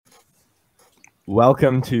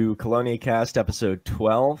Welcome to Colonia Cast episode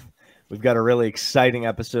 12. We've got a really exciting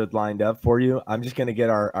episode lined up for you. I'm just going to get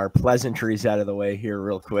our pleasantries out of the way here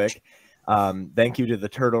real quick. Thank you to the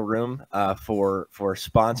Turtle Room for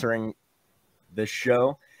sponsoring this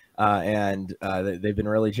show. They've been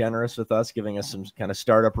really generous with us, giving us some kind of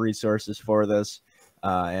startup resources for this,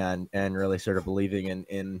 and really sort of believing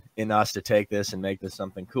in us to take this and make this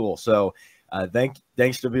something cool. So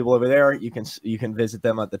thanks to people over there. You can visit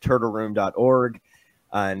them at theturtleroom.org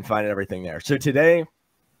and find everything there. So today,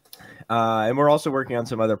 and we're also working on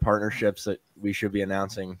some other partnerships that we should be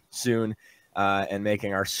announcing soon, and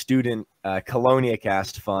making our student Colonia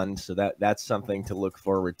Cast fund. So that's something to look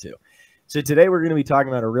forward to. So today we're going to be talking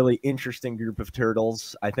about a really interesting group of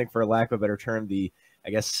turtles. I think, for lack of a better term, I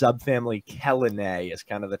guess subfamily Chelinae is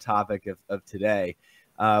kind of the topic of today.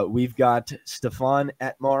 We've got Stefan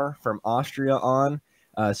Etmar from Austria on.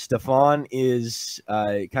 Stefan is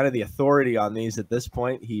kind of the authority on these at this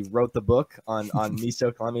point. He wrote the book on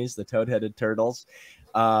Mesoclemys, the toad-headed turtles.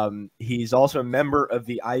 He's also a member of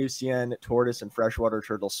the IUCN Tortoise and Freshwater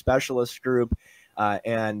Turtle Specialist Group,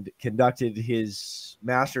 and conducted his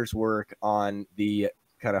master's work on the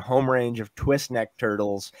kind of home range of twist-neck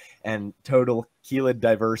turtles and total chelid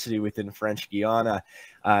diversity within French Guiana.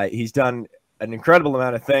 He's done an incredible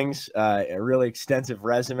amount of things, a really extensive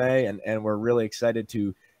resume, and we're really excited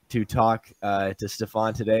to talk to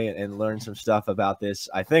Stefan today and learn some stuff about this,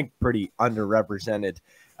 I think, pretty underrepresented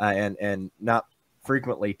and not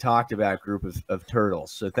frequently talked about group of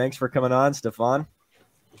turtles. So thanks for coming on, Stefan.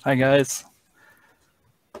 Hi, guys.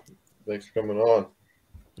 Thanks for coming on.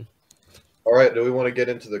 All right, do we want to get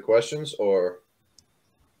into the questions, or?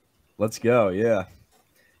 Let's go, yeah.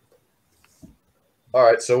 All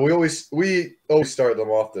right, so we always start them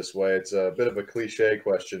off this way. It's a bit of a cliche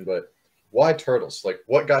question, but why turtles? Like,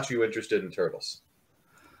 what got you interested in turtles?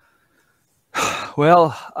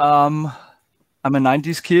 Well, I'm a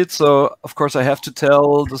 90s kid, so of course I have to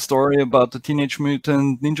tell the story about the Teenage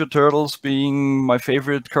Mutant Ninja Turtles being my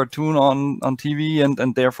favorite cartoon on TV,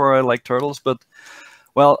 and therefore I like turtles. But,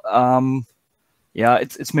 well, yeah,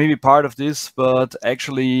 it's maybe part of this, but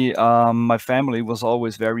actually my family was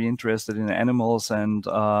always very interested in animals, and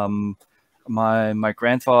my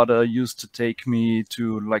grandfather used to take me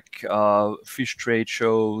to like fish trade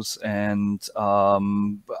shows, and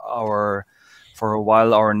for a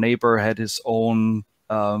while our neighbor had his own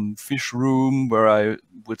fish room where I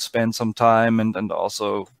would spend some time and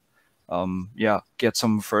also get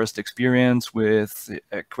some first experience with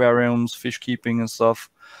aquariums, fish keeping and stuff.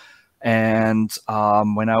 And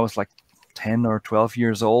when I was like 10 or 12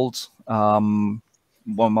 years old, one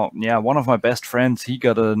of my best friends, he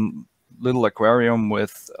got a little aquarium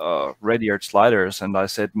with red-eared sliders, and I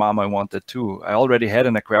said, "Mom, I want that too." I already had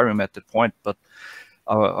an aquarium at that point, but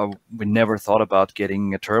we never thought about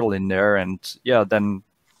getting a turtle in there. And yeah, then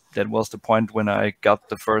that was the point when I got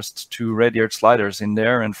the first 2 red-eared sliders in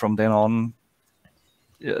there, and from then on,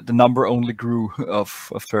 the number only grew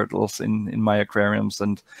of turtles in my aquariums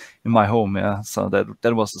and in my home. Yeah, so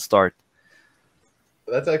that was the start.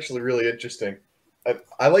 That's actually really interesting.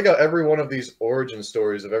 I like how every one of these origin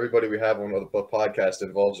stories of everybody we have on the podcast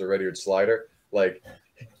involves a red-eared slider. Like,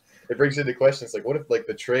 it brings into questions like, what if like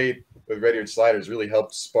the trade with red-eared sliders really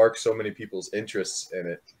helped spark so many people's interests in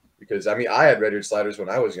it? Because I mean, I had red-eared sliders when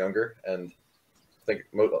I was younger, and I think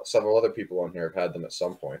several other people on here have had them at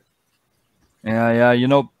some point. Yeah, you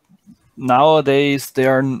know, nowadays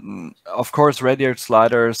of course, red-eared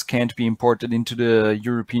sliders can't be imported into the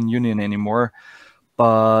European Union anymore,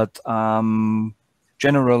 but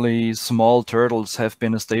generally small turtles have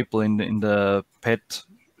been a staple in the pet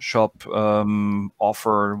shop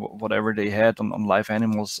offer, whatever they had on live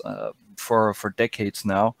animals for decades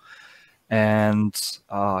now. And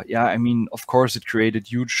yeah, I mean, of course it created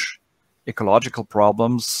huge ecological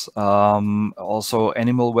problems, also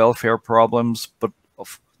animal welfare problems, but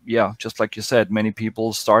just like you said, many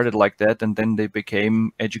people started like that, and then they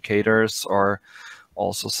became educators or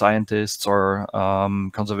also scientists or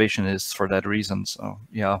conservationists for that reason. So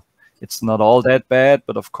yeah, it's not all that bad,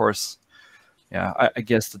 but of course, yeah, I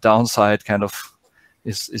guess the downside kind of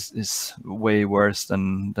is way worse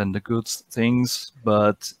than the good things.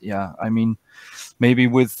 But yeah, I mean, maybe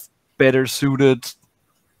with better suited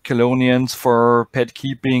Chelonians for pet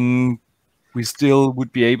keeping, we still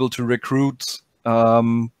would be able to recruit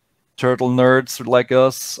turtle nerds like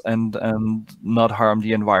us and not harm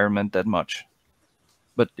the environment that much.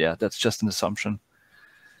 But yeah, that's just an assumption.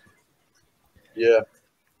 Yeah.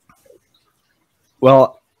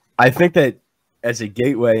 Well, I think that as a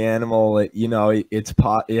gateway animal, it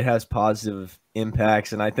has positive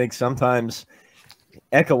impacts, and I think sometimes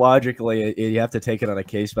ecologically, you have to take it on a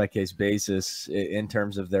case-by-case basis in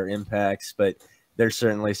terms of their impacts, but there's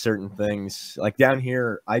certainly certain things like down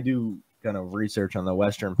here. I do kind of research on the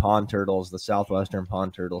western pond turtles, the southwestern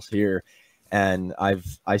pond turtles here, and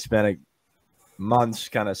I spent months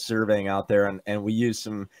kind of surveying out there, and we use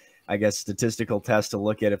some, I guess, statistical tests to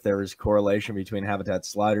look at if there is correlation between habitat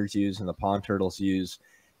sliders use and the pond turtles use.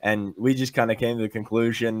 And we just kind of came to the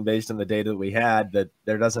conclusion based on the data that we had that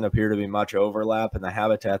there doesn't appear to be much overlap in the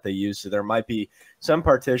habitat they use. So there might be some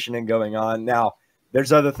partitioning going on. Now,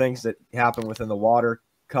 there's other things that happen within the water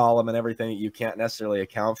column and everything that you can't necessarily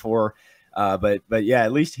account for. But yeah,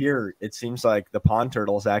 at least here, it seems like the pond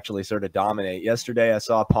turtles actually sort of dominate. Yesterday, I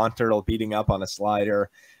saw a pond turtle beating up on a slider.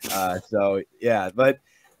 So yeah, but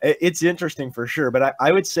it's interesting for sure. But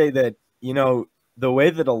I would say that, you know, the way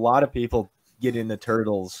that a lot of people get into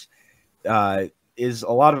turtles is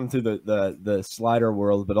a lot of them through the slider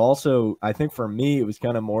world, but also I think for me it was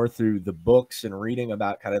kind of more through the books and reading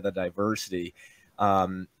about kind of the diversity,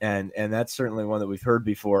 and that's certainly one that we've heard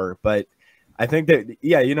before. But I think that,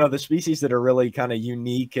 yeah, you know, the species that are really kind of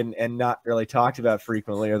unique and not really talked about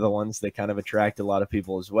frequently are the ones that kind of attract a lot of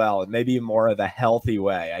people as well, and maybe more of a healthy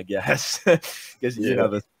way, I guess, because you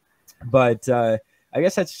know but I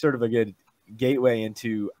guess that's sort of a good gateway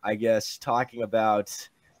into, I guess, talking about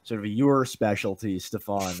sort of your specialty,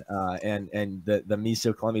 Stefan, and the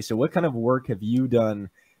mesoclemy. So what kind of work have you done,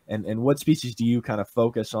 and what species do you kind of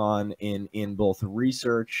focus on in both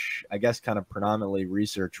research, I guess kind of predominantly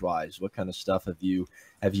research wise? What kind of stuff have you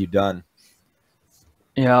done?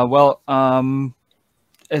 Yeah, well,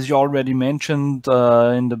 as you already mentioned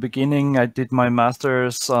in the beginning, I did my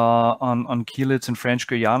master's on Keelits in French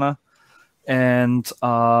Guiana. And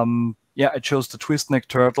yeah, I chose the twist neck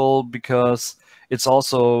turtle because it's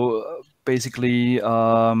also basically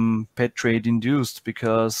pet trade induced,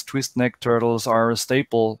 because twist neck turtles are a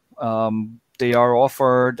staple. They are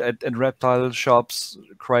offered at reptile shops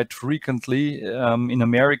quite frequently, in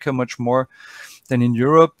America much more than in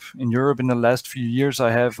Europe. In Europe, in the last few years,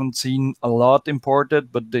 I haven't seen a lot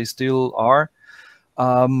imported, but they still are.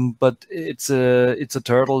 But it's a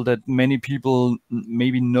turtle that many people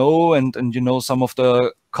maybe know, and you know, some of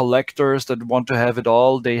the collectors that want to have it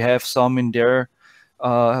all, they have some in their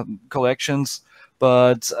collections,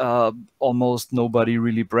 but almost nobody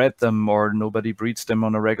really bred them, or nobody breeds them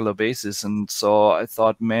on a regular basis. And so I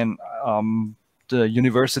thought, man, the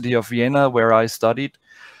University of Vienna, where I studied,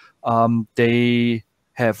 they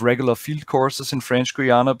have regular field courses in French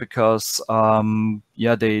Guiana, because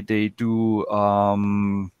yeah, they do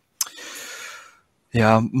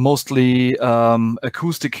yeah, mostly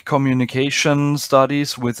acoustic communication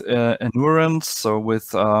studies with anurans, so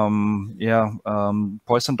with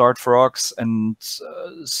poison dart frogs, and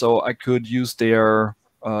so I could use their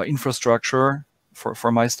infrastructure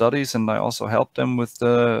for my studies, and I also helped them with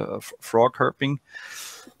the frog herping.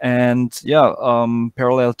 And yeah,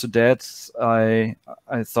 parallel to that, I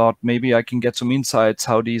thought maybe I can get some insights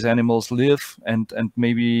how these animals live, and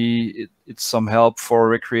maybe it's some help for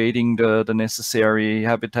recreating the necessary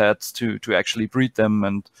habitats to actually breed them,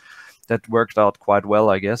 and that worked out quite well,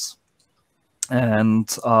 I guess. And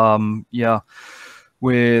yeah,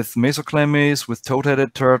 with mesoclemies, with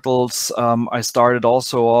toad-headed turtles, I started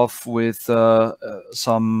also off with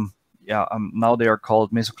some. Yeah, now they are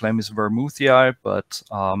called Mesoclemis vermouthii, but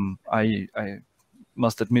I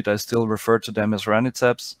must admit I still refer to them as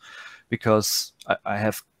raniceps, because I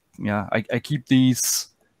have, yeah, I keep these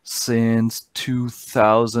since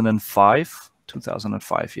 2005.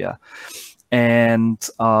 2005, yeah, and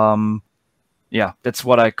yeah, that's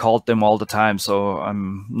what I called them all the time. So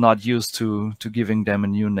I'm not used to giving them a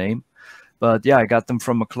new name. But yeah, I got them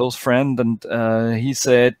from a close friend, and he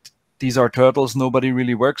said, these are turtles nobody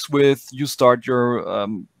really works with. You start your,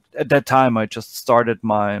 at that time, I just started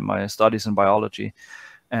my studies in biology.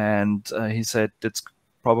 And he said, it's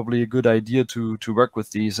probably a good idea to work with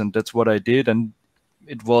these. And that's what I did. And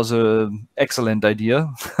it was an excellent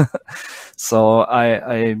idea. So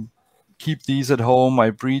I keep these at home. I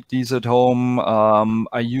breed these at home.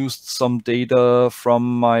 I used some data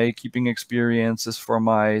from my keeping experiences for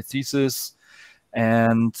my thesis.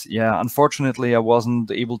 And yeah, unfortunately, I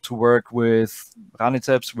wasn't able to work with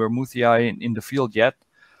Raniceps vermouthii in the field yet.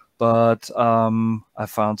 But I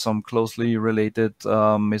found some closely related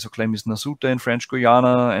Mesoclemis nasuta in French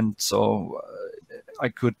Guiana. And so I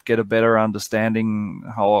could get a better understanding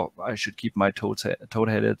how I should keep my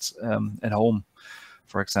toadheads at home,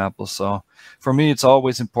 for example. So for me, it's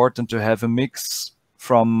always important to have a mix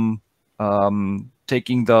from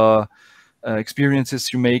taking the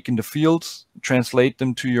experiences you make in the field, translate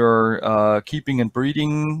them to your keeping and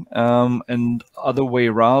breeding, and other way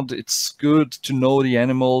around. It's good to know the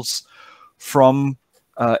animals from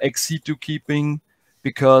ex situ keeping,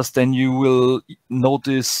 because then you will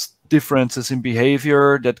notice differences in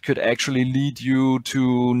behavior that could actually lead you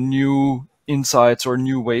to new insights or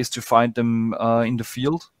new ways to find them in the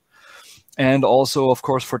field. And also, of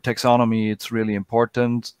course, for taxonomy, it's really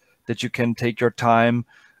important that you can take your time,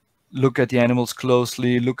 look at the animals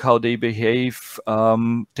closely, look how they behave,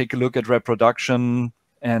 take a look at reproduction,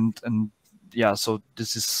 and yeah, so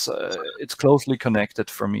this is it's closely connected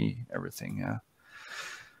for me, everything.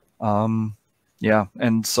 Yeah,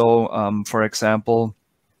 and so for example,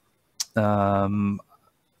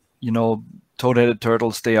 you know, toad-headed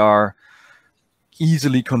turtles, they are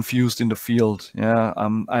easily confused in the field. Yeah,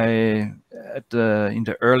 in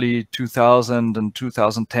the early 2000 and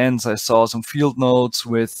 2010s, I saw some field notes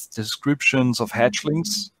with descriptions of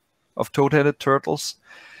hatchlings of toad-headed turtles,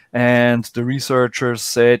 and the researchers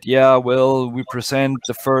said, yeah, well, we present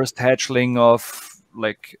the first hatchling of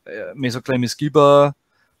like Mesoclemis giba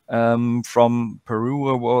from Peru,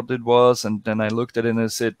 or what it was, and then I looked at it and I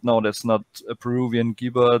said, no, that's not a Peruvian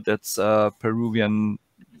giba, that's a Peruvian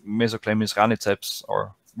Mesoclemis raniceps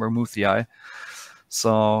or vermouthii.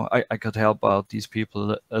 So I could help out these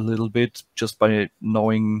people a little bit just by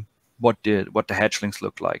knowing what the hatchlings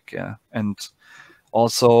look like. Yeah, and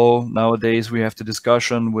also nowadays we have the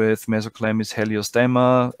discussion with Mesoclemis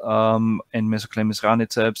heliostemma and Mesoclemis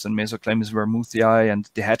raniceps and Mesoclemis vermouthii, and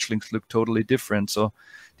the hatchlings look totally different. So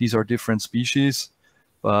these are different species,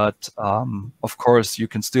 but of course you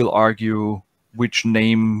can still argue which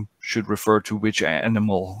name should refer to which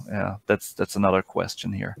animal. Yeah, that's another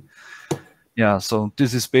question here. Yeah, so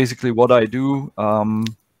this is basically what I do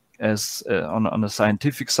as on the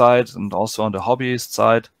scientific side and also on the hobbyist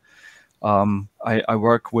side. I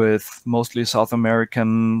work with mostly South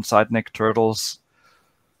American side-neck turtles,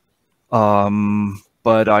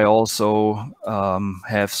 but I also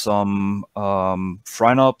have some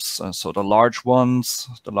phrynops, so the large ones,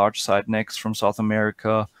 the large side-necks from South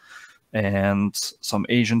America, and some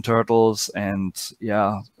Asian turtles. And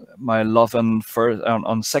yeah, my love on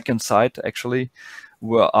second sight actually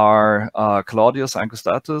are Claudius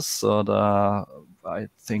angustatus. So I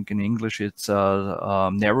think in English it's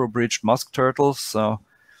narrow-bridged musk turtles. So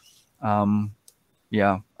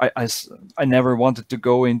yeah, I never wanted to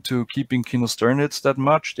go into keeping kinosternids that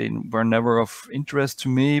much. They were never of interest to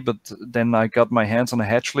me. But then I got my hands on a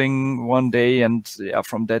hatchling one day, and yeah,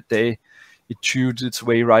 from that day, it chewed its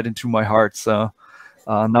way right into my heart. So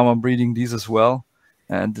now I'm breeding these as well,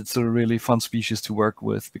 and it's a really fun species to work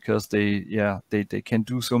with, because they can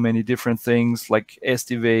do so many different things, like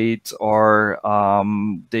estivate, or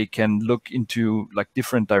they can look into like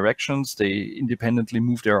different directions. They independently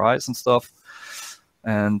move their eyes and stuff.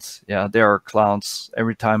 And yeah, they are clowns.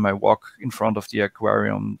 Every time I walk in front of the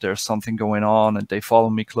aquarium, there's something going on, and they follow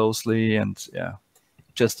me closely. And yeah,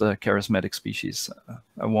 just a charismatic species. I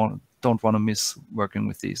don't want to miss working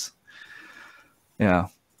with these. Yeah,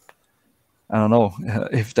 I don't know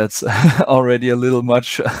if that's already a little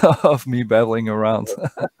much of me babbling around.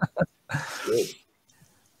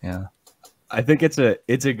 Yeah, I think it's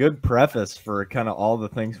a good preface for kind of all the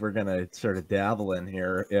things we're gonna sort of dabble in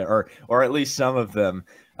here, or at least some of them,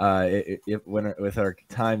 with our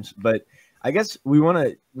times. But I guess we want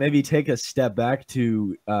to maybe take a step back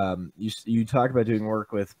to you talk about doing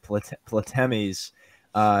work with platemes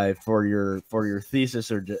for your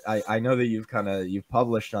thesis, or I know that you've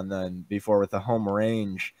published on them before with the home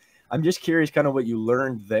range. I'm just curious, kind of what you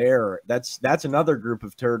learned there. That's another group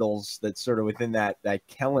of turtles that's sort of within that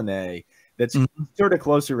Chelinae that's sort of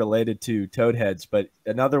closely related to toadheads, but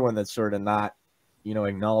another one that's sort of not,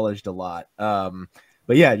 acknowledged a lot.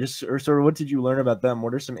 But yeah, just sort of what did you learn about them?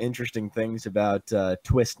 What are some interesting things about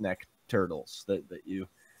twist neck turtles that you?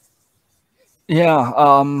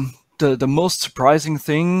 Yeah, the most surprising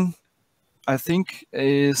thing, I think,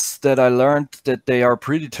 is that I learned that they are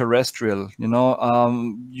pretty terrestrial.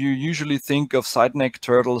 You usually think of side neck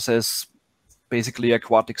turtles as basically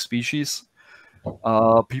aquatic species.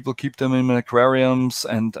 People keep them in aquariums,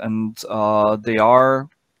 and they are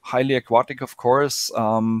highly aquatic, of course.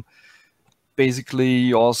 Basically,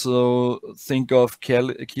 you also think of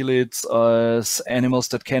chelids as animals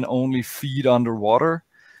that can only feed underwater.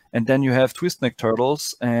 And then you have twist neck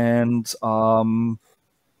turtles, and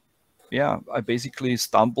yeah, I basically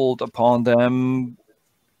stumbled upon them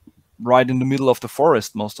right in the middle of the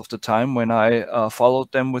forest most of the time when I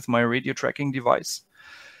followed them with my radio tracking device.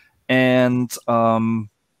 And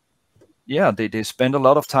yeah, they spend a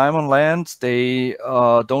lot of time on land. They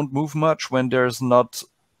don't move much when there's not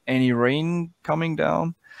any rain coming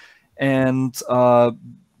down, and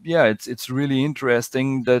yeah, it's really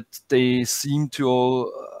interesting that they seem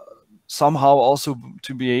to somehow also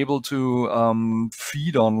to be able to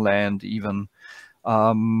feed on land even.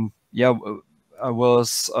 Yeah, I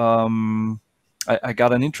was. I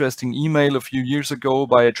got an interesting email a few years ago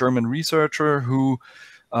by a German researcher who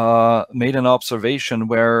made an observation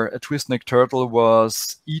where a twist-necked turtle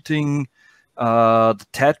was eating the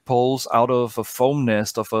tadpoles out of a foam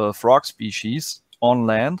nest of a frog species on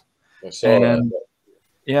land. I saw And that.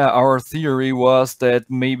 yeah, our theory was that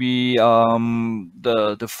maybe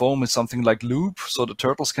the foam is something like lube, so the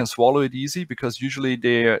turtles can swallow it easy because usually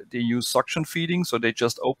they use suction feeding, so they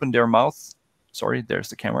just open their mouth. Sorry, there's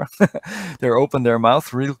the camera. They open their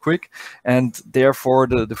mouth real quick, and therefore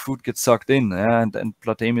the food gets sucked in. And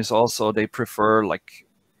Platemis also, they prefer like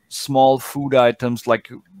small food items like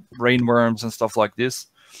rainworms and stuff like this,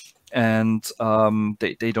 and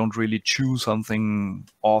they don't really chew something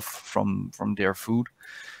off from their food.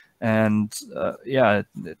 And yeah,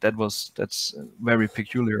 that's very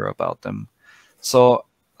peculiar about them. So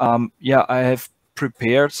yeah, I have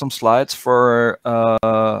prepared some slides for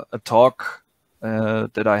a talk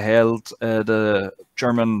that I held at a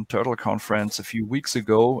German turtle conference a few weeks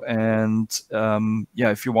ago. And yeah,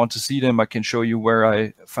 if you want to see them, I can show you where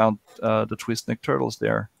I found the twist-neck turtles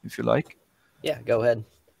there, if you like. Yeah, go ahead.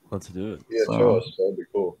 Let's do it. Yeah, So, show us. That'd be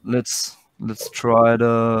cool. Let's try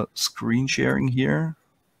the screen sharing here.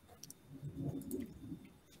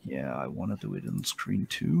 Yeah, I want to do it on screen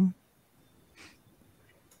too.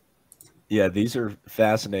 Yeah, these are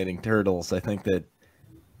fascinating turtles. I think that,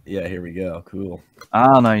 yeah, here we go. Cool.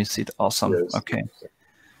 Ah, now you see it. Awesome. Yes. Okay.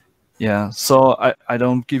 Yeah, so I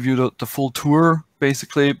don't give you the full tour,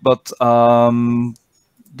 basically, but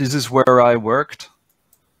this is where I worked.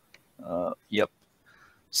 Yep.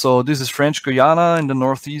 So this is French Guiana in the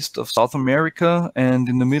northeast of South America, and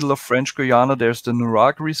in the middle of French Guiana, there's the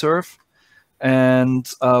Nurag Reserve. And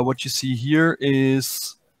what you see here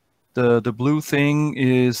is the blue thing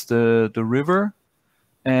is the river,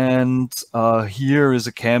 and here is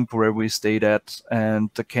a camp where we stayed at, and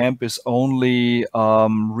the camp is only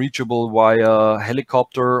reachable via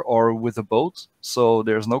helicopter or with a boat. So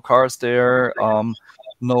there's no cars there,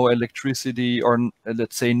 no electricity, or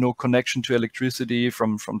let's say no connection to electricity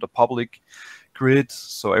from the public grid.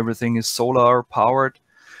 So everything is solar powered.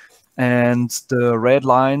 And the red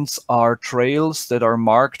lines are trails that are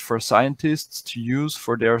marked for scientists to use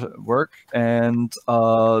for their work. And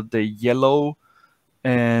the yellow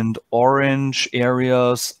and orange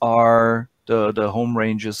areas are the home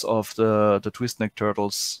ranges of the twist-neck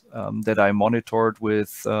turtles that I monitored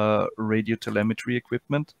with radio telemetry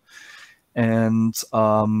equipment. And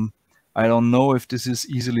I don't know if this is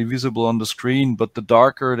easily visible on the screen, but the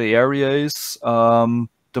darker the area is,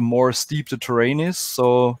 the more steep the terrain is.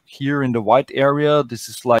 So here in the white area, this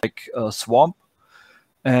is like a swamp.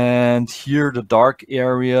 And here, the dark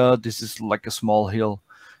area, this is like a small hill.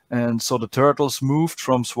 And so the turtles moved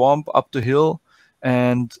from swamp up the hill.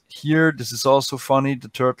 And here, this is also funny, the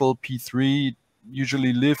turtle P3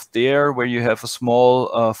 usually lived there where you have a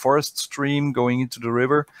small forest stream going into the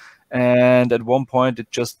river. And at one point,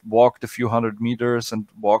 it just walked a few hundred meters and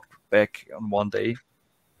walked back on one day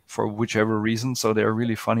for whichever reason. So they're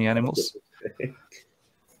really funny animals.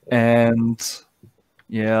 And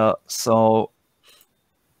yeah, so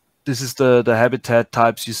this is the habitat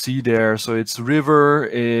types you see there. So it's river,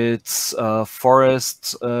 it's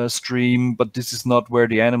forest, stream, but this is not where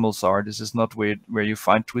the animals are. This is not where you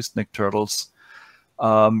find twist-neck turtles.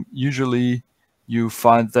 Usually you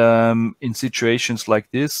find them in situations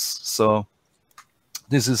like this. So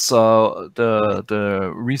this is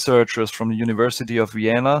the researchers from the University of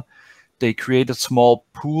Vienna. They created small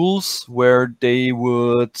pools where they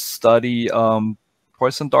would study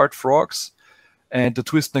poison dart frogs. And the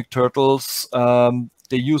twist-neck turtles,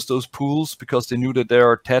 they use those pools because they knew that there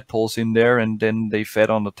are tadpoles in there, and then they fed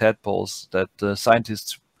on the tadpoles that the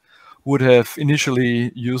scientists would have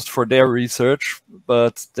initially used for their research.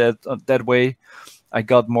 But that way, I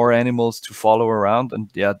got more animals to follow around. And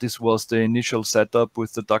yeah, this was the initial setup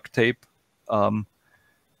with the duct tape. The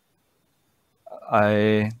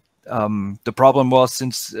problem was,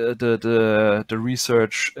 since the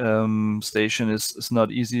research station is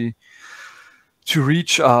not easy to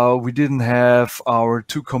reach, we didn't have our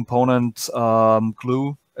 2-component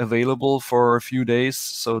glue available for a few days.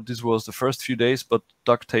 So this was the first few days, but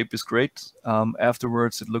duct tape is great.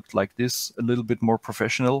 Afterwards, it looked like this, a little bit more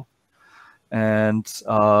professional. And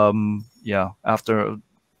yeah, after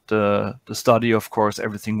the study, of course,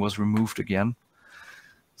 everything was removed again.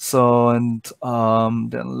 So, and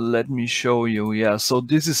then let me show you. Yeah, so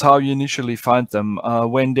this is how you initially find them.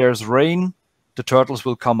 When there's rain, the turtles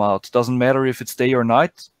will come out. Doesn't matter if it's day or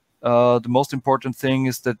night. The most important thing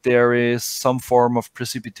is that there is some form of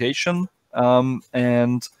precipitation,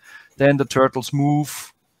 and then the turtles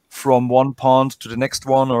move from one pond to the next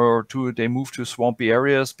one, or they move to swampy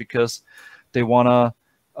areas because they wanna,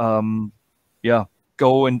 yeah,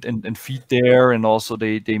 go and feed there, and also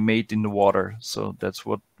they mate in the water. So that's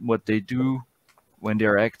what they do when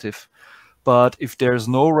they're active. But if there's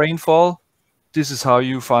no rainfall, this is how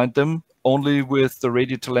you find them, only with the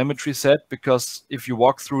radio telemetry set, because if you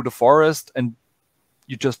walk through the forest and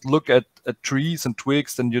you just look at trees and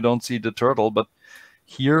twigs, then you don't see the turtle. But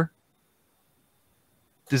here,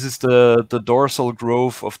 this is the dorsal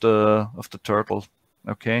growth of the turtle.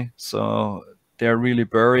 Okay, so they're really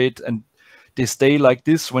buried, and they stay like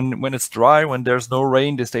this when it's dry. When there's no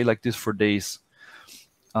rain, they stay like this for days.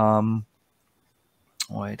 Wait,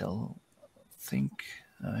 I'll think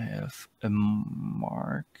I have a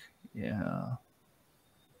mark. Yeah.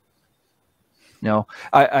 No,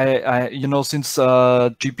 I you know, since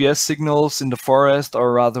GPS signals in the forest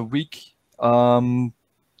are rather weak,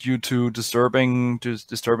 due to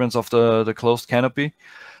disturbance of the closed canopy,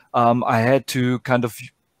 I had to kind of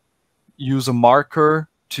use a marker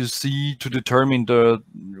to determine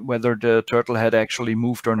whether the turtle had actually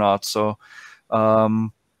moved or not. So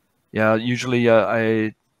yeah, usually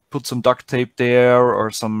I put some duct tape there, or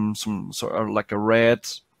some sort of like a red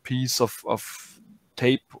piece of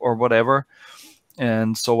tape or whatever,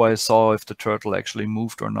 and so I saw if the turtle actually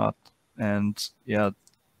moved or not. And yeah,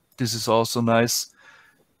 this is also nice.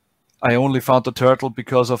 I only found the turtle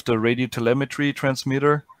because of the radio telemetry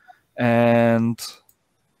transmitter, and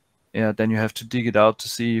yeah, then you have to dig it out to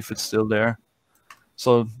see if it's still there.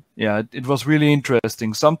 So yeah, it was really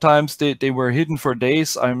interesting. Sometimes they were hidden for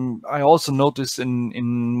days. I also noticed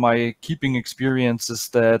in my keeping experiences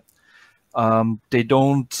that they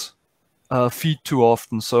don't feed too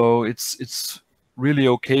often. So it's really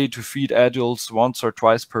okay to feed adults once or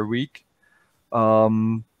twice per week.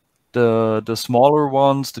 The smaller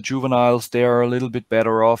ones, the juveniles, they are a little bit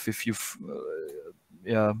better off if you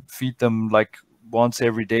feed them like once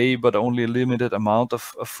every day, but only a limited amount of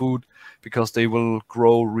food, because they will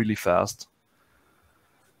grow really fast.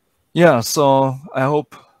 Yeah, so I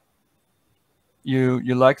hope you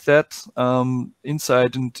like that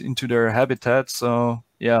insight into their habitat. So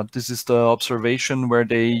yeah, this is the observation where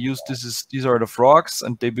they use these are the frogs,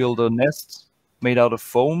 and they build a nest made out of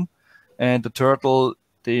foam, and the turtle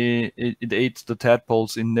it ate the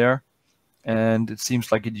tadpoles in there, and it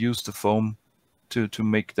seems like it used the foam to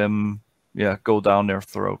make them go down their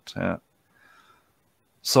throat. Yeah.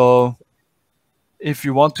 So if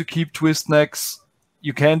you want to keep twist necks,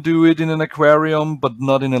 you can do it in an aquarium, but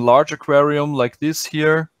not in a large aquarium like this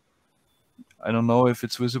here. I don't know if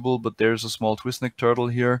it's visible, but there's a small twist neck turtle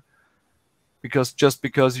here. Just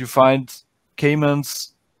because you find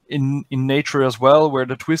caimans in nature as well, where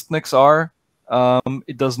the twist necks are,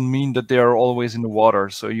 it doesn't mean that they are always in the water.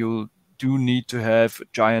 So you do need to have a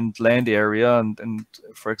giant land area, and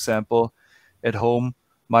for example, at home,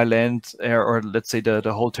 my land or let's say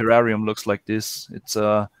the whole terrarium looks like this. It's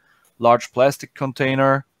a large plastic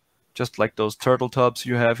container, just like those turtle tubs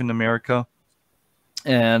you have in America.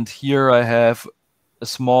 And here I have a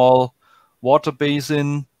small water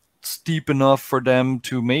basin. It's deep enough for them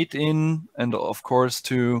to mate in, and of course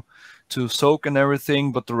to soak and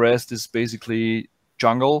everything, but the rest is basically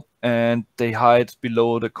jungle, and they hide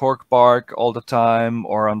below the cork bark all the time,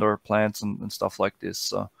 or under plants and stuff like this.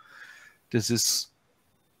 So this is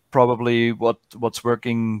probably what's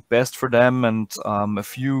working best for them. And a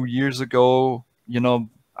few years ago,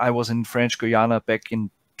 I was in French Guiana back in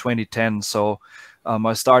 2010, so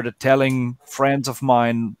I started telling friends of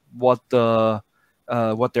mine what their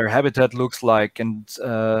habitat looks like, and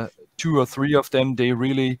 2 or 3 of them, they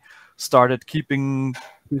really started keeping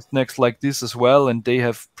twist necks like this as well, and they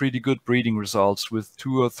have pretty good breeding results with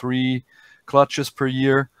 2 or 3 clutches per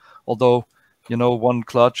year. Although, one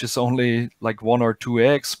clutch is only like 1 or 2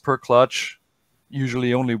 eggs per clutch,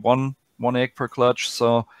 usually only one egg per clutch.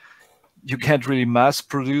 So you can't really mass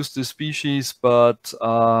produce this species, but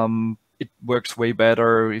it works way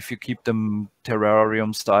better if you keep them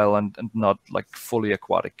terrarium style and not like fully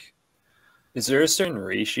aquatic. Is there a certain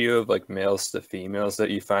ratio of like males to females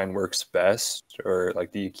that you find works best, or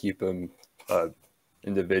like do you keep them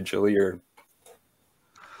individually, or?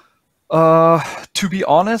 To be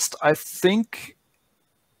honest, I think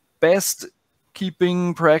best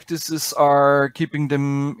keeping practices are keeping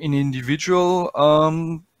them in individual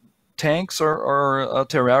tanks or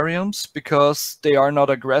terrariums because they are not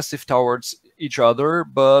aggressive towards each other,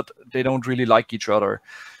 but they don't really like each other.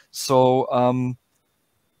 So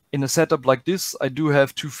in a setup like this, I do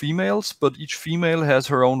have 2 females, but each female has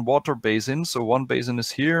her own water basin. So one basin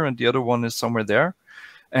is here and the other one is somewhere there.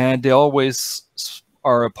 And they always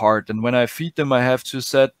are apart. And when I feed them, I have to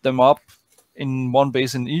set them up in one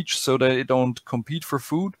basin each so they don't compete for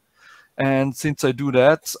food. And since I do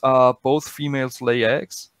that, both females lay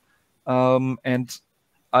eggs. And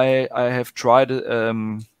I have tried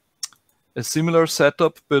a similar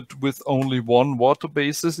setup, but with only one water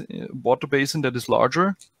basin that is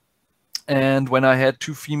larger. And when I had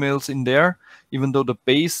 2 females in there, even though the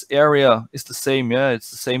base area is the same,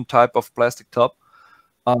 it's the same type of plastic top,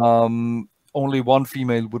 only one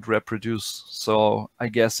female would reproduce. So I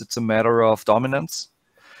guess it's a matter of dominance.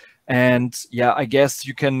 And yeah, I guess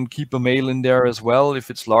you can keep a male in there as well if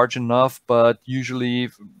it's large enough, but usually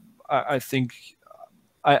I think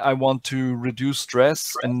I want to reduce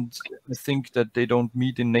stress, and I think that they don't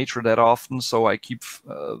meet in nature that often, so I keep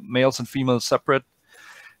males and females separate.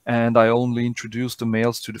 And I only introduce the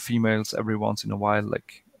males to the females every once in a while,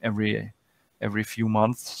 like every few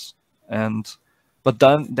months. But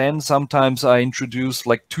then sometimes I introduce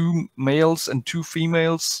like 2 males and 2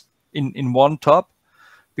 females in one tub,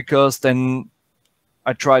 because then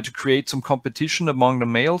I try to create some competition among the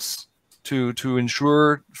males to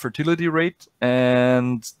ensure fertility rate.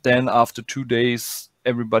 And then after 2 days,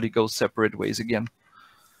 everybody goes separate ways again.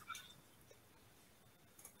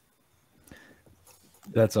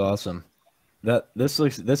 That's awesome. This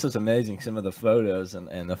is amazing. Some of the photos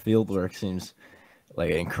and the field work seems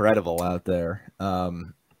like incredible out there.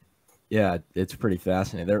 Yeah, it's pretty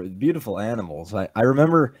fascinating. They're beautiful animals. I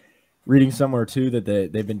remember reading somewhere too that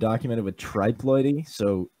they've been documented with triploidy.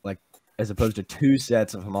 So like, as opposed to 2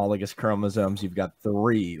 sets of homologous chromosomes, you've got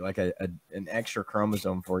 3, like an extra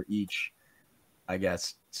chromosome for each, I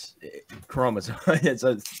guess, chromosome. It's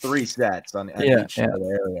 3 sets on each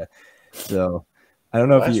area. So I don't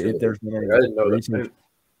know if there's been any research.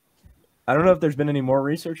 I don't know if there's been any more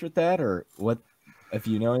research with that, or what, if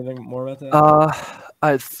you know anything more about that.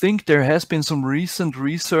 I think there has been some recent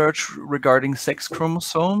research regarding sex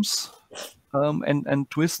chromosomes and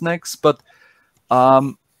twist necks, but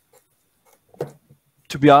to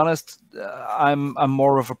be honest, I'm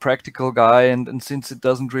more of a practical guy, and since it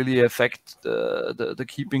doesn't really affect the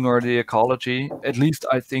keeping or the ecology, at least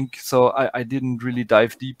I think so, I didn't really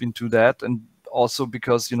dive deep into that. And also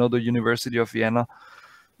because, the University of Vienna,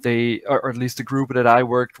 they, or at least the group that I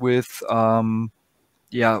worked with,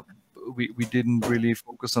 we didn't really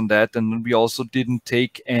focus on that, and we also didn't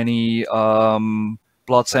take any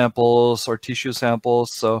blood samples or tissue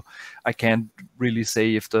samples, so I can't really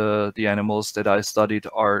say if the animals that I studied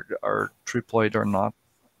are triploid or not.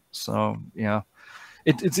 So yeah,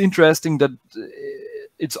 it's interesting that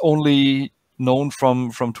it's only known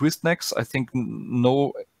from twist necks. I think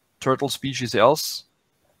no turtle species else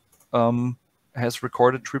has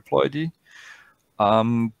recorded triploidy,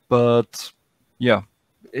 but yeah,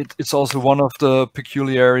 it's also one of the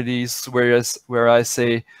peculiarities where I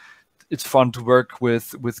say it's fun to work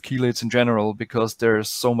with chelates in general, because there's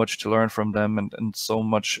so much to learn from them, and so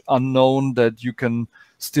much unknown that you can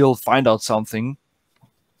still find out something,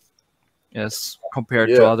 yes, compared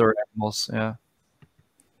to other animals. Yeah,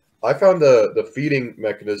 I found the feeding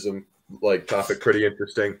mechanism topic pretty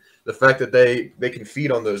interesting. The fact that they can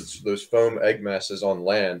feed on those foam egg masses on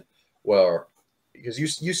land, well, because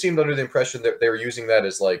you seemed under the impression that they were using that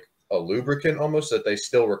as like a lubricant almost, that they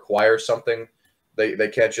still require something. They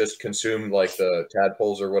can't just consume like the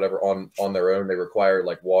tadpoles or whatever on their own. They require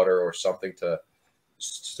like water or something to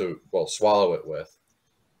swallow it with.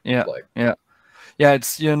 Yeah,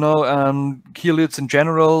 it's chelates in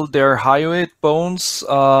general, their hyoid bones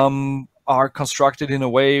are constructed in a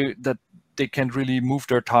way that they can't really move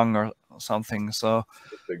their tongue or something. So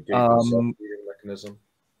the feeding mechanism.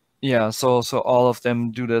 Yeah, so all of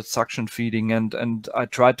them do that suction feeding, and I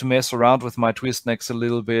tried to mess around with my twist necks a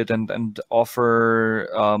little bit and offer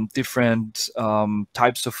different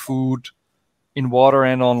types of food in water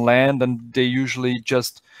and on land, and they usually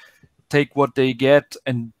just take what they get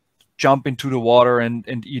and jump into the water and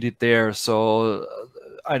eat it there. So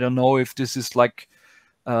I don't know if this is like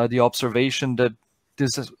the observation that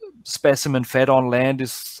this specimen fed on land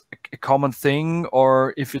is a common thing,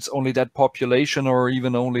 or if it's only that population, or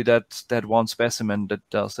even only that one specimen that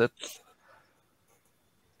does it.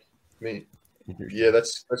 Yeah,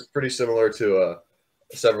 that's pretty similar to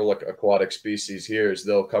several aquatic species here. Is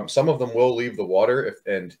they'll come, some of them will leave the water,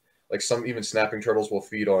 and some even snapping turtles will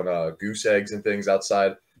feed on goose eggs and things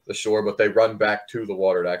outside the shore, but they run back to the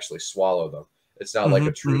water to actually swallow them. It's not like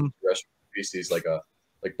a true terrestrial species like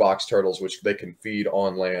box turtles, which they can feed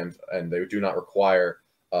on land and they do not require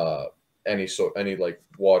any like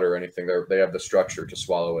water or anything. They have the structure to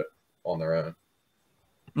swallow it on their own.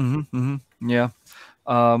 Yeah.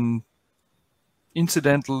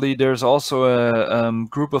 Incidentally, there's also a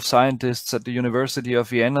group of scientists at the University of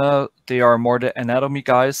Vienna. They are more the anatomy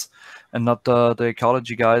guys and not the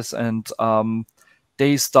ecology guys. And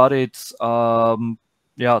they studied turtle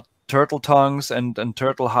tongues and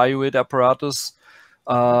turtle hyoid apparatus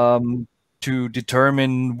to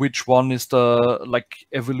determine which one is the like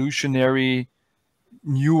evolutionary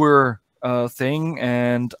newer thing.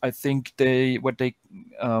 And I think what they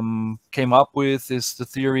came up with is the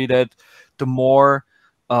theory that the more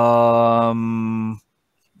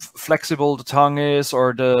flexible the tongue is,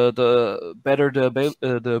 or the better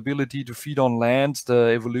the ability to feed on land,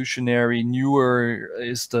 the evolutionary newer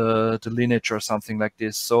is the lineage or something like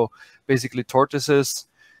this. So basically, tortoises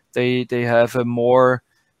they have a more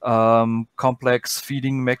complex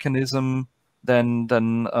feeding mechanism than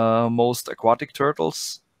most aquatic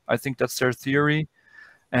turtles. I think that's their theory.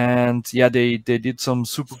 And yeah, they did some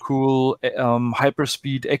super cool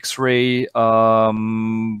hyperspeed X-ray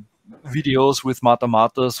videos with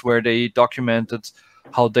mata-matas where they documented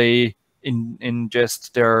how they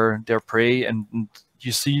ingest their prey, and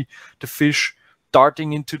you see the fish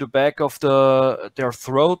darting into the back of their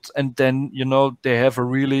throat, and then they have a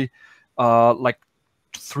really like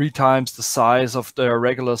 3 times the size of their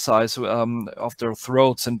regular size of their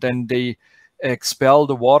throats, and then they expel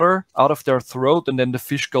the water out of their throat, and then the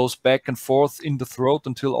fish goes back and forth in the throat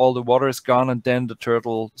until all the water is gone, and then the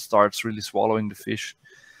turtle starts really swallowing the fish.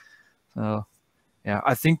 Yeah,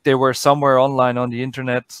 I think they were somewhere online on the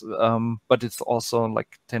internet, but it's also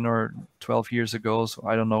like 10 or 12 years ago, so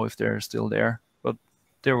I don't know if they're still there, but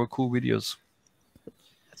they were cool videos.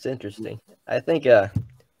 That's interesting. I think I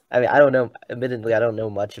mean, I don't know. Admittedly, I don't know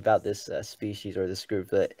much about this species or this group,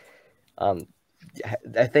 but I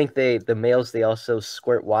think the males, they also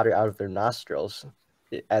squirt water out of their nostrils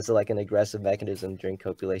as like an aggressive mechanism during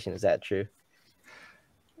copulation. Is that true?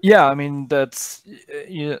 Yeah, I mean that's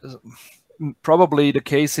probably the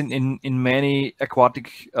case in many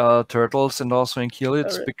aquatic turtles and also in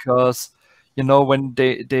chelids, because when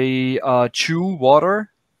they chew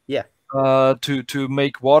water. Yeah. To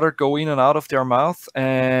make water go in and out of their mouth,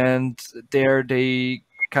 and there they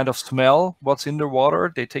kind of smell what's in the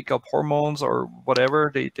water. They take up hormones or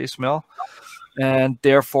whatever they smell, and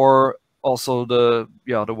therefore also the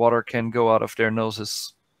water can go out of their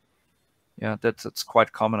noses. Yeah, that's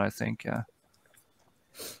quite common, I think. Yeah.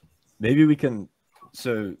 Maybe we can.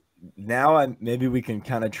 So now maybe we can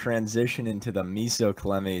kind of transition into the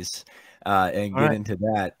mesoclemys. And get into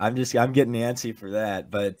that. I'm getting antsy for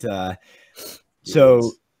that. But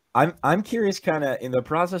so I'm curious, kind of in the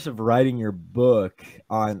process of writing your book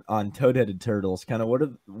on toad-headed turtles, kind of what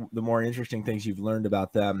are the more interesting things you've learned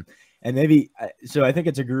about them? And maybe so I think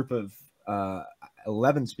it's a group of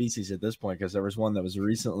 11 species at this point, because there was one that was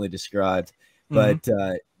recently described, but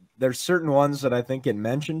there's certain ones that I think get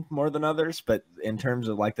mentioned more than others. But in terms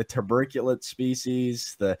of like the tuberculate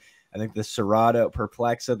species, I think the Cerrado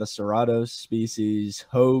Perplexa, the Cerrado species,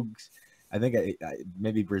 Hogues, I think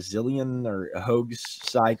maybe Brazilian or Hogues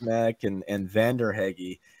Cygnec and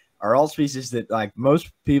Vanderheggie are all species that like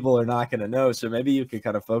most people are not going to know. So maybe you could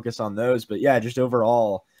kind of focus on those. But yeah, just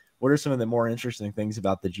overall, what are some of the more interesting things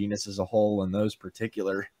about the genus as a whole and those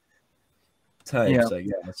particular types, I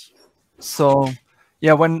guess? So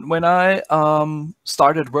yeah, when I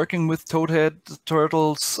started working with toadhead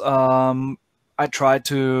turtles, I tried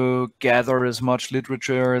to gather as much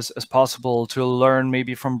literature as possible to learn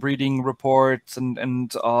maybe from breeding reports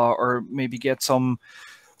and or maybe get some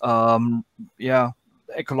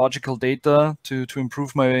ecological data to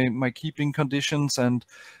improve my keeping conditions. And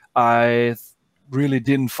I really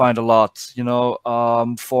didn't find a lot.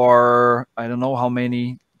 For I don't know how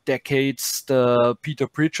many decades, the Peter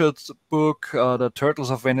Pritchard's book, The Turtles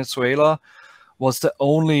of Venezuela, was the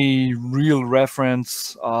only real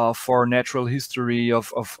reference for natural history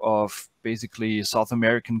of basically South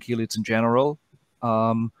American chelids in general.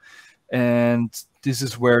 And this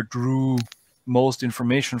is where I drew most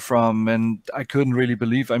information from, and I couldn't really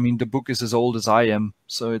believe. I mean, the book is as old as I am,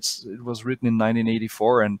 so it was written in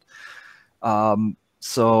 1984, and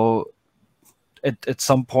so at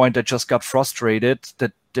some point I just got frustrated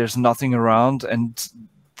that there's nothing around. And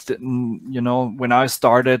when I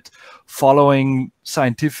started following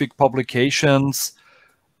scientific publications,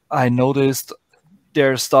 I noticed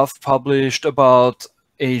there's stuff published about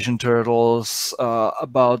Asian turtles,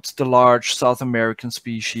 about the large South American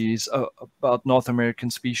species, about North American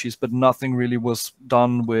species, but nothing really was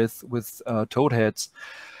done with toadheads.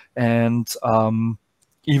 And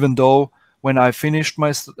even though when I finished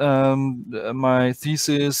my my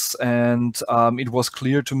thesis, and it was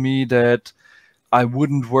clear to me that I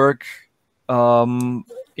wouldn't work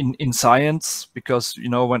in science, because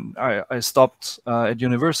when I stopped at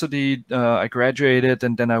university, I graduated,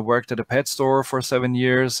 and then I worked at a pet store for 7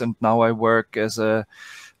 years, and now I work as a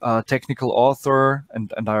technical author,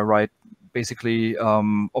 and I write basically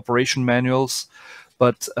operation manuals.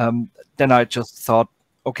 But then I just thought,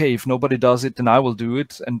 okay, if nobody does it, then I will do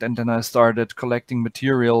it, and then I started collecting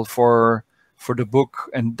material for the book.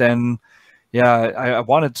 And then I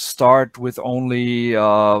wanted to start with only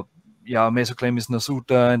Mesoclamis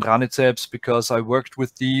nasuta and Raniceps, because I worked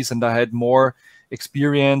with these and I had more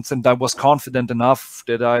experience, and I was confident enough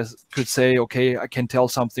that I could say, okay, I can tell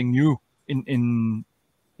something new in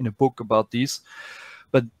a book about these.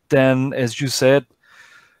 But then, as you said,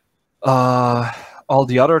 all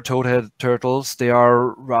the other toadhead turtles, they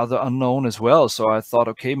are rather unknown as well. So I thought,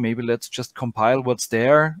 okay, maybe let's just compile what's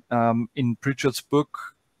there. In Pritchard's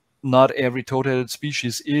book, not every toadheaded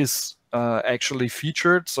species is actually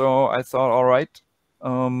featured. So I thought, all right,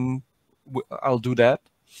 I'll do that.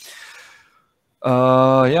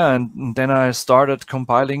 And then I started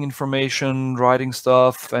compiling information, writing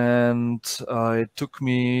stuff, and it took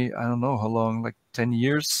me, I don't know how long, like 10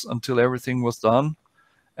 years until everything was done.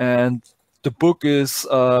 And the book is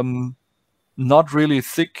not really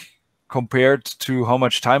thick compared to how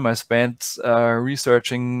much time I spent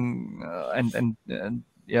researching and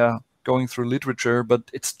going through literature, but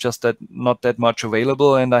it's just that not that much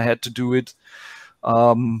available, and I had to do it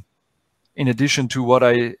in addition to what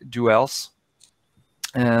I do else.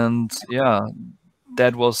 And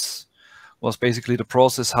that was basically the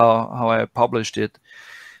process how I published it.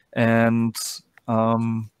 And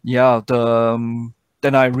then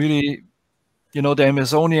I really, the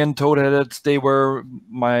Amazonian toadheads, they were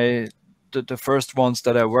the first ones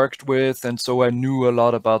that I worked with, and so I knew a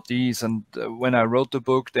lot about these. And when I wrote the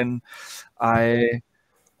book, then I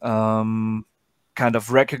kind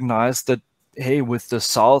of recognized that, hey, with the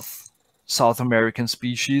South American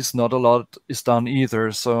species, not a lot is done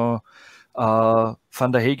either. So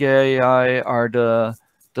Vanderhegeii are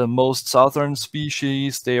the most southern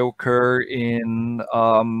species. They occur in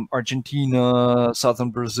Argentina,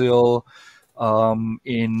 southern Brazil,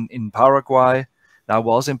 in Paraguay. I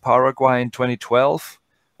was in Paraguay in 2012.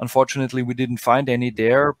 Unfortunately, we didn't find any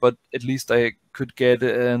there, but at least I could get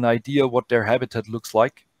an idea what their habitat looks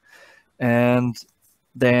like. And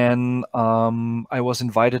then I was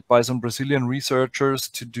invited by some Brazilian researchers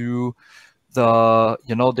to do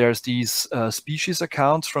there's these species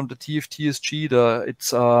accounts from the TFTSG.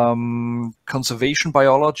 It's conservation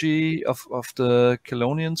biology of the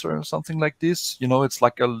chelonians or something like this. It's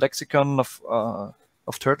like a lexicon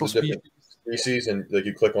of turtle species, and like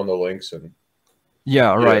you click on the links and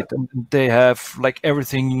right. And they have like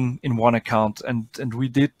everything in one account, and we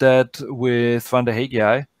did that with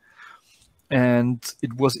Vanderhegeii. And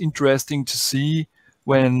it was interesting to see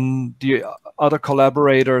when the other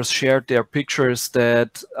collaborators shared their pictures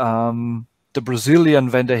that the Brazilian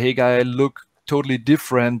Vanderhegeii look totally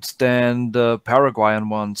different than the Paraguayan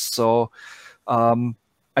ones. So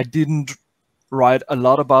I didn't write a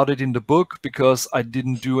lot about it in the book because I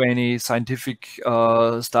didn't do any scientific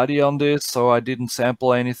study on this. So I didn't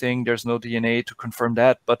sample anything. There's no DNA to confirm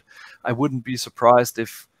that. But I wouldn't be surprised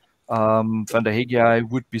if Vanderhegeii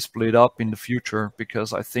would be split up in the future,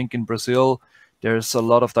 because I think in Brazil there's a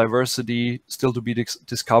lot of diversity still to be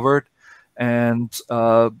discovered, and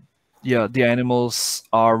the animals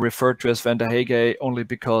are referred to as Vanderhegeii only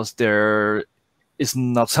because there is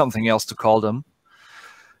not something else to call them.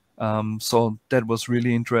 So that was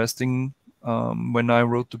really interesting when I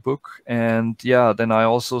wrote the book. And then I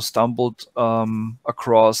also stumbled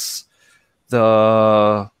across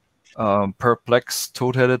the perplex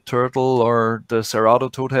toad-headed turtle, or the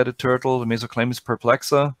Cerrado toad-headed turtle, the Mesoclamis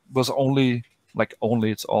perplexa. Was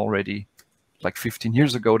it's already like 15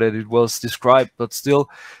 years ago that it was described, but still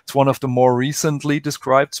it's one of the more recently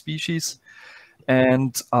described species.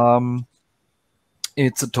 And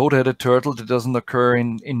it's a toad-headed turtle that doesn't occur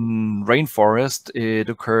in rainforest. It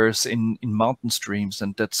occurs in mountain streams,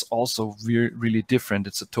 and that's also really different.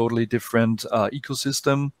 It's a totally different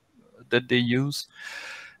ecosystem that they use.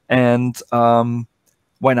 And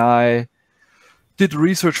when I did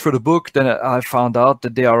research for the book, then I found out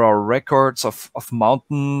that there are records of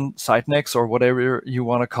mountain sightnecks, or whatever you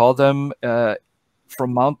want to call them,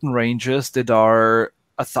 from mountain ranges that are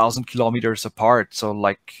 1,000 kilometers apart, so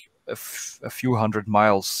like a few hundred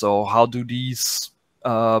miles. So how do these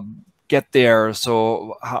get there?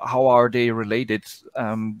 So how are they related?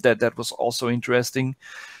 That was also interesting.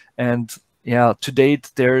 And yeah, to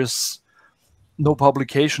date there's no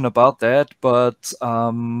publication about that, but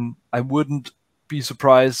I wouldn't be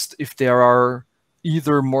surprised if there are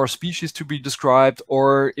either more species to be described,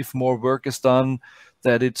 or if more work is done,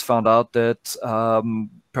 that it's found out that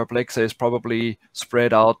Perplexa is probably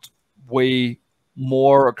spread out way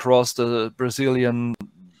more across the Brazilian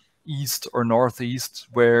east or northeast,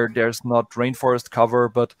 where there's not rainforest cover,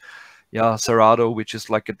 but yeah, Cerrado, which is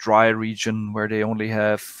like a dry region where they only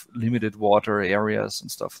have limited water areas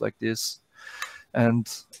and stuff like this. And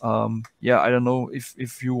yeah, I don't know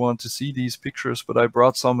if you want to see these pictures, but I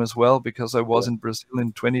brought some as well, because I was in Brazil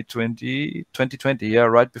in 2020, yeah,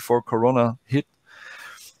 right before Corona hit.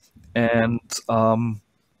 And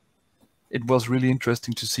it was really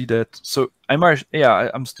interesting to see that. So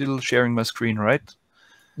I'm still sharing my screen, right?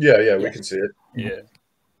 Yeah, we can see it. Yeah.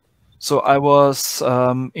 So I was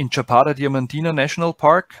in Chapada Diamantina National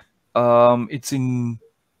Park. It's in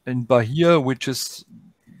Bahia, which is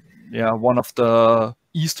one of the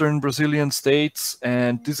eastern Brazilian states,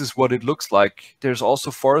 and this is what it looks like. There's also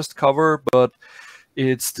forest cover, but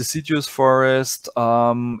it's deciduous forest.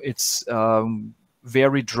 It's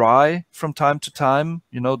very dry from time to time.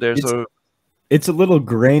 It's a little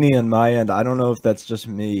grainy on my end. I don't know if that's just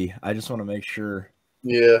me. I just want to make sure.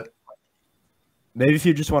 Yeah. Maybe if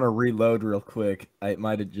you just want to reload real quick, it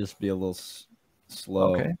might just be a little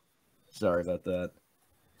slow. Okay. Sorry about that.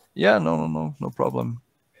 Yeah, no problem.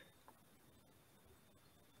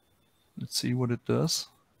 Let's see what it does.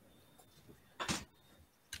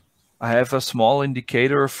 I have a small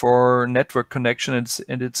indicator for network connection,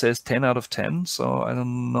 and it says 10 out of 10, so I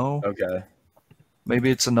don't know. Okay.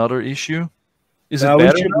 Maybe it's another issue. Is it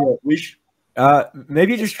better?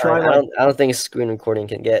 Maybe just try. I don't think screen recording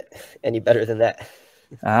can get any better than that.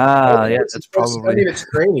 Yeah, that's probably. I mean, it's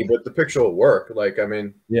grainy, but the picture will work. Like, I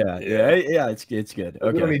mean, yeah, it's good.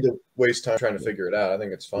 Okay. We don't need to waste time trying to figure it out. I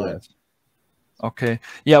think it's fine. Yeah. Okay.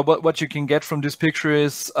 Yeah, what you can get from this picture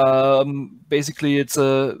is basically it's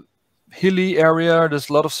a hilly area. There's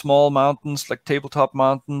a lot of small mountains, like tabletop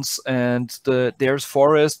mountains, and there's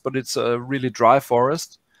forest, but it's a really dry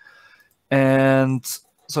forest. And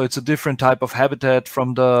so it's a different type of habitat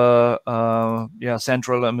from the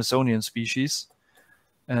central Amazonian species.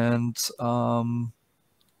 And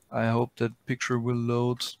I hope that picture will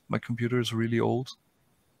load. My computer is really old.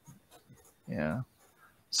 Yeah.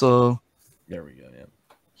 So there we go. Yeah.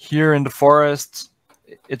 Here in the forest,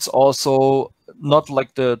 it's also not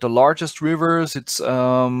like the largest rivers. It's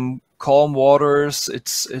calm waters.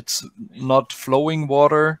 It's not flowing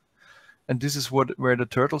water, and this is where the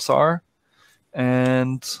turtles are.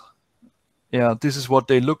 And yeah, this is what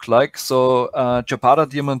they look like. So Chapada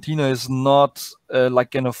Diamantina is not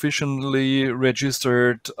like an officially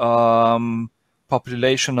registered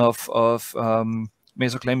population of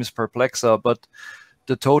Mesoclamis perplexa, but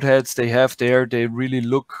the toadheads they have there, they really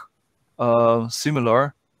look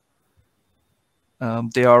similar.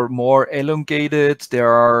 They are more elongated.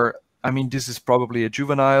 This is probably a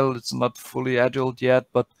juvenile. It's not fully adult yet,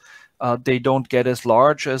 but they don't get as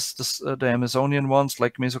large as the Amazonian ones,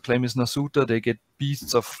 like Mesoclamis nasuta. They get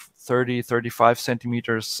beasts of 30-35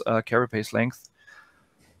 centimeters carapace length.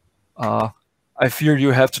 I fear you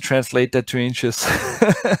have to translate that to inches.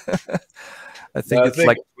 I think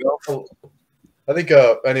like 12. I think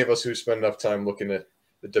any of us who spend enough time looking at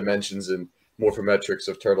the dimensions and morphometrics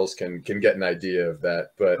of turtles can get an idea of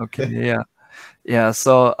that. But okay, yeah.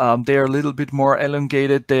 So they're a little bit more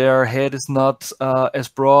elongated. Their head is not as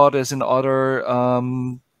broad as in other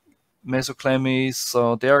Mesoclamis,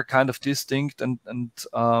 so they are kind of distinct. And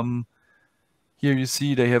here you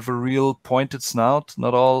see they have a real pointed snout.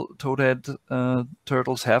 Not all toadhead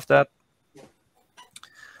turtles have that.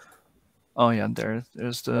 Oh yeah,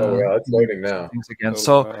 there's the. Oh yeah, it's loading now. Things again.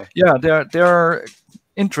 Yeah, they're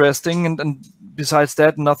interesting, and besides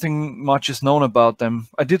that, nothing much is known about them.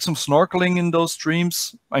 I did some snorkeling in those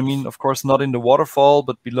streams. I mean, of course, not in the waterfall,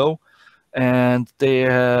 but below. And they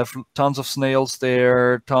have tons of snails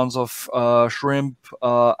there, tons of shrimp.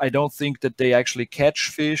 I don't think that they actually catch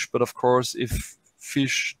fish, but of course, if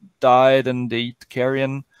fish die, then they eat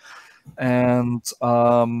carrion. And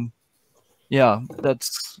yeah,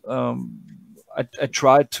 that's. I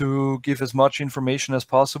tried to give as much information as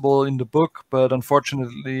possible in the book, but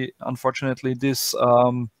unfortunately, this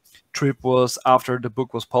trip was after the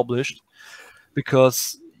book was published,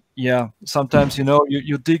 because yeah, sometimes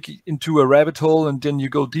you dig into a rabbit hole and then you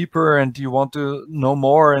go deeper and you want to know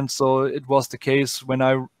more. And so it was the case when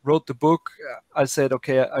I wrote the book. I said,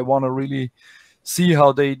 okay, I want to really see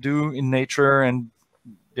how they do in nature, and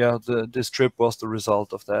yeah, this trip was the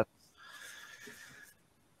result of that.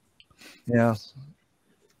 Yeah,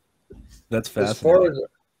 That's As far fascinating. as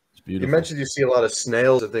It's you beautiful. mentioned, you see a lot of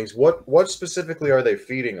snails and things. What specifically are they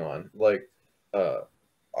feeding on? Like,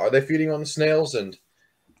 are they feeding on the snails? And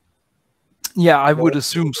yeah, I would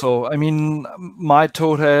assume so. I mean, my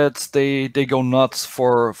toadheads, they go nuts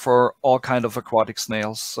for all kind of aquatic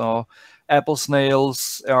snails. So apple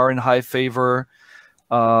snails are in high favor.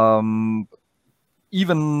 Um,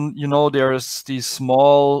 Even there's these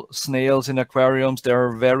small snails in aquariums.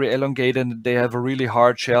 They're very elongated and they have a really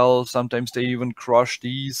hard shell. Sometimes they even crush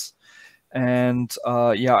these. And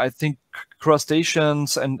yeah, I think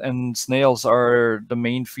crustaceans and snails are the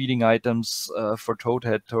main feeding items for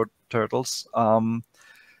toadhead turtles,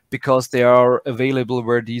 because they are available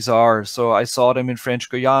where these are. So I saw them in French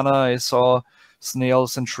Guiana. I saw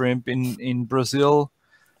snails and shrimp in Brazil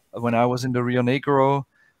when I was in the Rio Negro.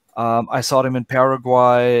 I saw them in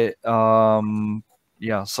Paraguay.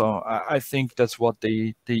 Yeah, so I think that's what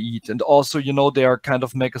they eat. And also, they are kind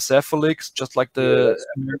of megacephalics, just like yeah, the that's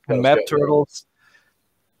what I American was map getting at. turtles.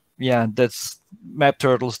 Yeah, that's map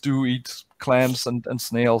turtles do eat clams and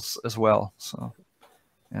snails as well. So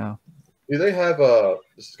yeah. Do they have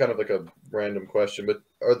this is kind of like a random question, but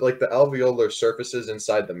are like the alveolar surfaces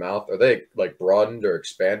inside the mouth, are they like broadened or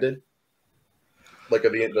expanded? Like are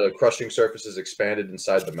the crushing surfaces expanded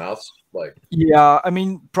inside the mouths? Like, Yeah, I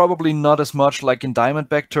mean, probably not as much like in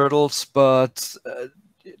diamondback turtles, but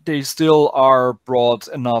they still are broad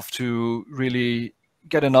enough to really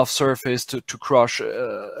get enough surface to crush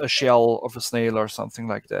a shell of a snail or something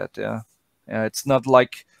like that. Yeah, yeah, it's not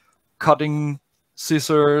like cutting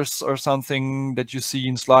scissors or something that you see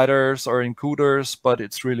in sliders or in cooters, but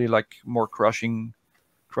it's really like more crushing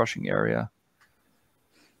area.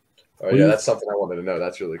 oh What do yeah, you that's something I wanted to know.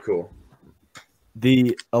 That's really cool.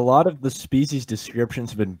 a lot of the species descriptions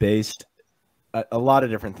have been based a lot of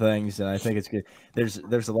different things, and I think it's good.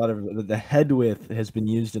 There's a lot of the head width has been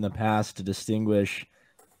used in the past to distinguish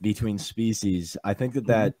between species. I think that Mhm.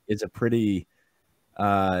 that is a pretty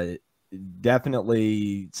uh,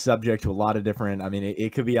 definitely subject to a lot of different. I mean,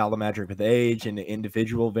 it could be allometric with age and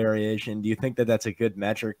individual variation. Do you think that that's a good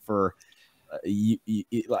metric for?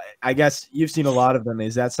 Like, I guess you've seen a lot of them.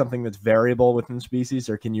 Is that something that's variable within species,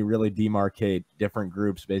 or can you really demarcate different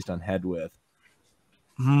groups based on head width?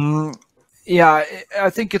 Mm, yeah, I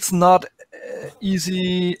think it's not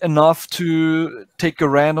easy enough to take a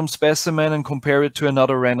random specimen and compare it to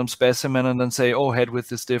another random specimen and then say, oh, head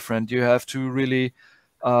width is different. You have to really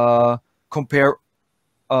compare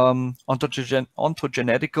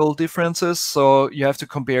ontogenetical differences. So you have to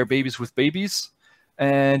compare babies with babies,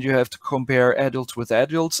 and you have to compare adults with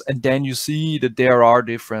adults, and then you see that there are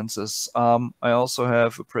differences. I also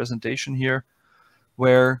have a presentation here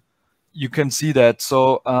where you can see that.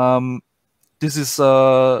 So this is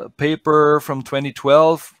a paper from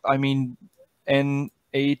 2012. I mean,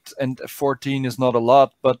 N8 and 14 is not a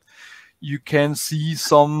lot, but you can see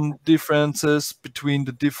some differences between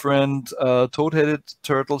the different toad-headed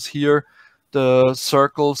turtles here. The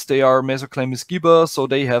circles, they are Mesoclamis giba, so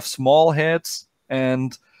they have small heads,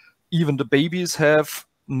 and even the babies have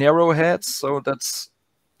narrow heads. So that's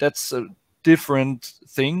a different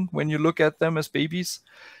thing when you look at them as babies.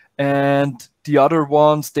 And the other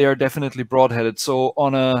ones, they are definitely broad-headed. So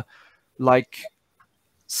on a like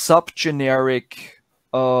subgeneric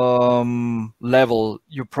level,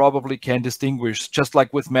 you probably can distinguish, just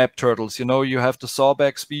like with map turtles. You have the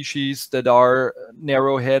sawback species that are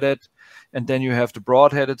narrow-headed, and then you have the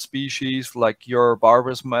broad-headed species like your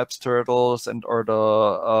Barber's maps turtles or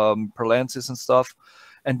the Perlansis and stuff.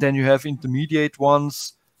 And then you have intermediate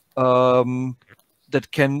ones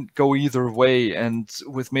that can go either way. And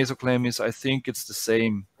with Mesoclamis, I think it's the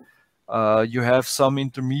same. You have some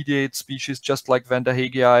intermediate species, just like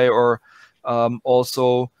Vandahegii, or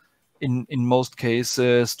also in most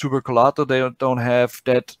cases, tuberculato, they don't have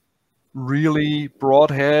that really broad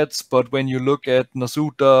heads. But when you look at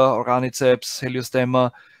Nasuta, Oraniceps,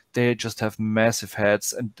 Heliostemma, they just have massive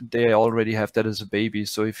heads, and they already have that as a baby.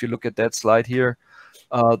 So if you look at that slide here,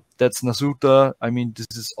 that's Nasuta. I mean, this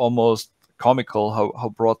is almost comical how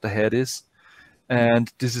broad the head is.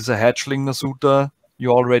 And this is a hatchling Nasuta.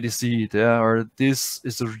 You already see it, yeah? Or this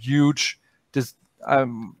is a huge. This I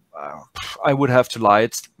would have to lie.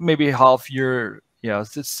 It's maybe half year. Yeah,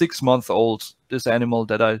 it's 6 month old. This animal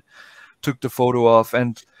that I took the photo of,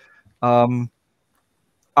 and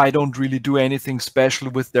I don't really do anything special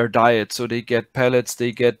with their diet. So they get pellets,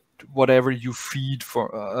 they get whatever you feed for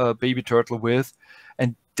a baby turtle with,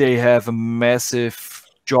 and they have a massive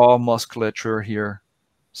jaw musculature here.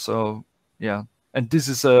 So yeah, and this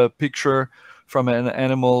is a picture from an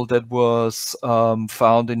animal that was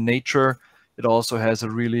found in nature. It also has a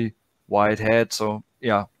really wide head. So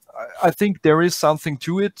yeah, I think there is something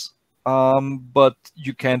to it, but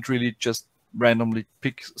you can't really just randomly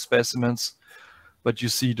pick specimens. But you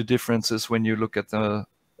see the differences when you look at the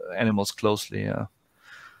animals closely. Yeah.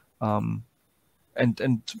 And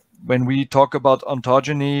when we talk about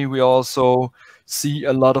ontogeny, we also see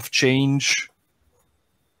a lot of change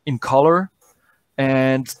in color,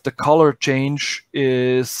 and the color change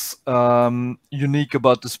is unique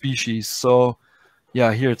about the species. So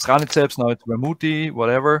yeah, here it's Raniceps, now it's Vermuthi,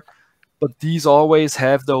 whatever. But these always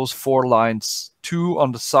have those 4 lines, 2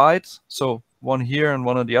 on the side, so one here and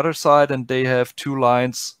one on the other side, and they have 2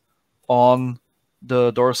 lines on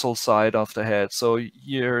the dorsal side of the head. So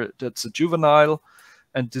here that's a juvenile,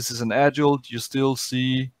 and this is an adult. You still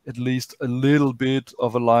see at least a little bit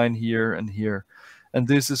of a line here and here. And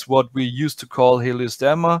this is what we used to call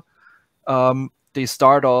heliostemma. They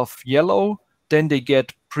start off yellow, then they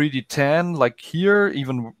get pretty tan, like here,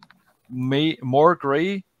 even more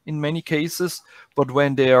gray in many cases. But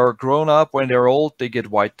when they are grown up, when they're old, they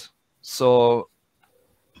get white. So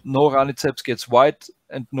no Raniceps gets white,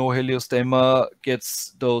 and no heliostemma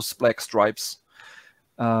gets those black stripes.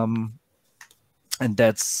 And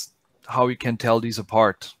that's how you can tell these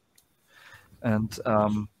apart. And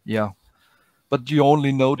yeah, but you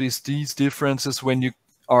only notice these differences when you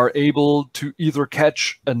are able to either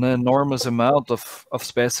catch an enormous amount of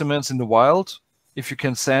specimens in the wild, if you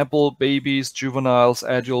can sample babies, juveniles,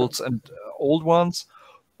 adults, and old ones,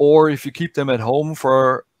 or if you keep them at home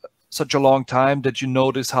for such a long time that you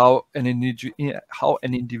notice how an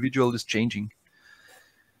individual is changing.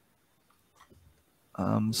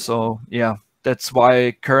 So yeah, that's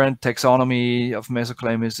why current taxonomy of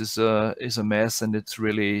Mesoclamis is a mess, and it's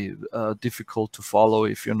really difficult to follow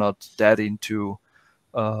if you're not that into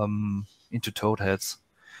toadheads.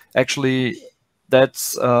 Actually,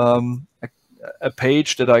 that's a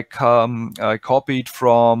page that I copied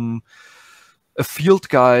from a field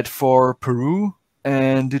guide for Peru,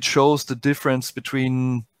 and it shows the difference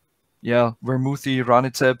between Vermuthi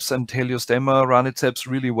Raniceps and Heliostemma Raniceps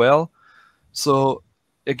really well. So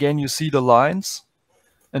again, you see the lines,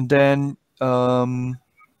 and then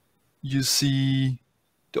you see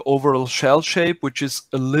the overall shell shape, which is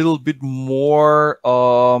a little bit more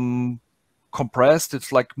compressed.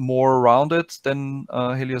 It's like more rounded than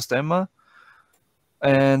Heliostemma.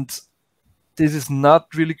 And this is not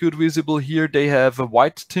really good visible here. They have a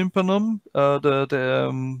white tympanum, like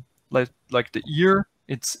the ear.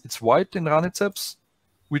 It's white in Raniceps,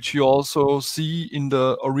 which you also see in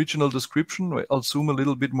the original description. Wait, I'll zoom a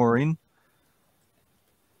little bit more in.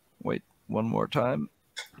 Wait, one more time.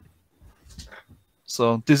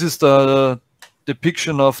 So this is the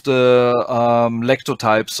depiction of the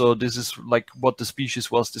lectotype. So this is like what the species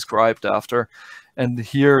was described after. And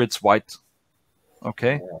here it's white.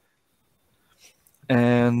 Okay. Yeah.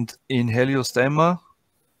 And in Heliostemma,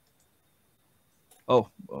 oh,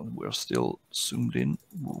 well, we're still zoomed in.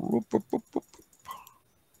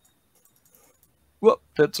 Well,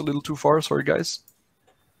 that's a little too far. Sorry, guys.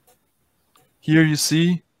 Here you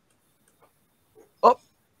see. Oh,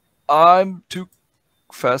 I'm too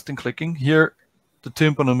fast in clicking. Here, the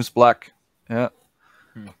tympanum is black. Yeah.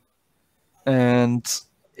 And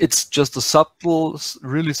it's just a subtle,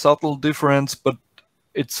 really subtle difference, but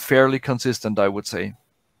it's fairly consistent, I would say.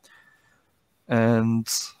 And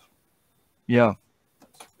yeah,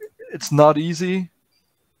 it's not easy,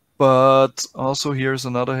 but also here's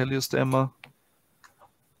another Heliostemma.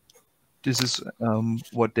 This is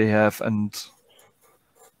what they have, and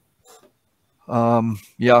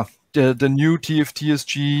yeah, the new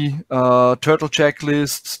TFTSG turtle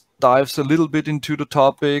checklist dives a little bit into the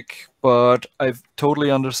topic, but I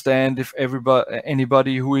totally understand if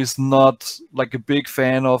anybody who is not like a big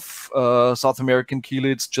fan of South American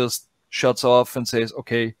chelids just shuts off and says,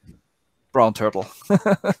 okay, brown turtle.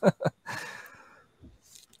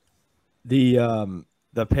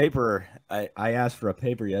 The paper, I asked for a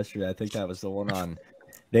paper yesterday. I think that was the one on.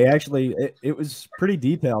 They actually, it was pretty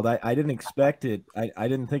detailed. I didn't expect it. I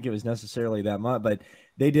didn't think it was necessarily that much, but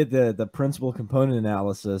they did the principal component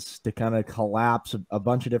analysis to kind of collapse a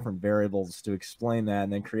bunch of different variables to explain that,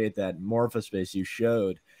 and then create that morphospace you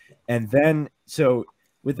showed. And then, so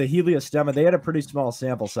with the Heliostemma, they had a pretty small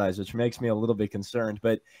sample size, which makes me a little bit concerned.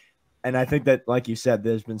 And I think that, like you said,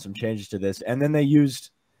 there's been some changes to this. And then they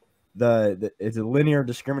used it's a linear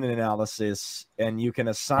discriminant analysis, and you can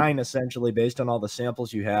assign essentially based on all the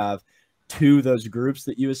samples you have to those groups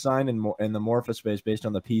that you assign in the morphospace based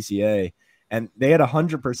on the PCA. And they had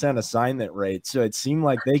 100% assignment rate, so it seemed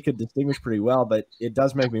like they could distinguish pretty well. But it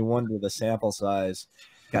does make me wonder the sample size,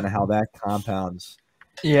 kind of how that compounds.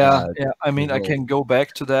 Yeah, I mean, I results. can go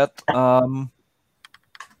back to that.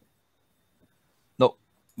 No,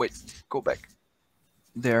 wait, go back.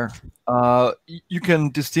 There. You can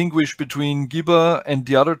distinguish between Giba and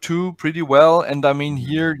the other two pretty well. And I mean,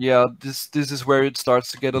 here, yeah, this is where it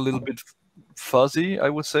starts to get a little bit fuzzy, I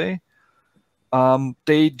would say.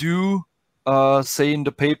 They do say in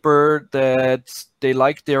the paper that they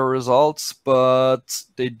like their results, but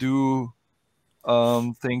they do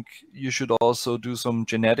think you should also do some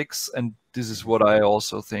genetics, and this is what I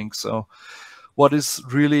also think. So what is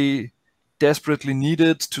really desperately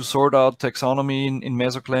needed to sort out taxonomy in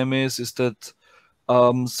mesoclamis is that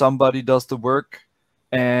somebody does the work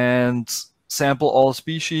and sample all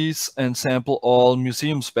species and sample all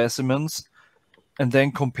museum specimens and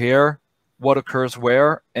then compare what occurs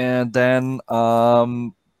where, and then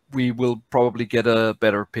we will probably get a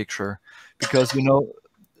better picture, because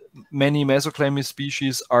many mesoclamis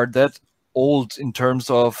species are that old in terms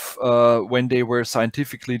of when they were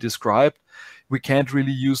scientifically described. We can't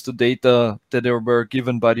really use the data that they were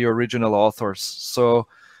given by the original authors. So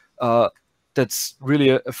that's really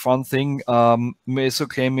a fun thing.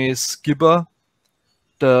 Mesoclamis giba,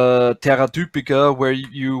 the Terra typica, where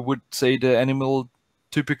you would say the animal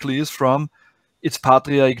typically is from, it's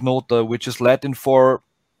Patria ignota, which is Latin for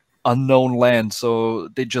unknown land. So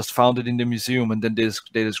they just found it in the museum, and then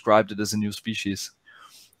they described it as a new species.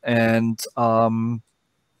 And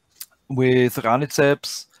with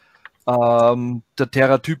Raniceps, the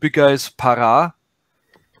Terra typica is Pará,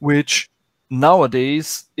 which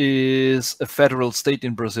nowadays is a federal state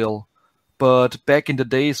in Brazil. But back in the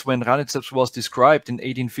days when Raniceps was described in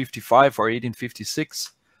 1855 or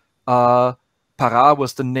 1856, Pará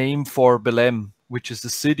was the name for Belém, which is the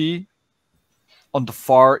city on the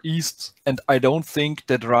far east. And I don't think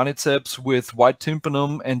that Raniceps with white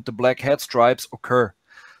tympanum and the black head stripes occur.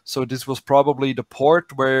 So this was probably the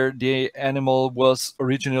port where the animal was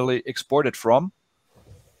originally exported from.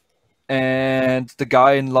 And the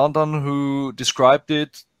guy in London who described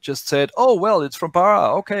it just said, oh, well, it's from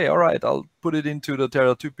Pará. Okay, all right, I'll put it into the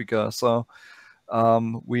Terra typica. So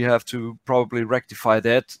we have to probably rectify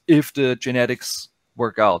that if the genetics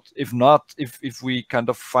work out. If not, if we kind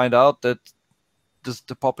of find out that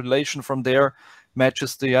the population from there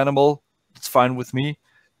matches the animal, it's fine with me.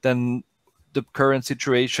 Then the current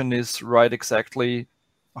situation is right exactly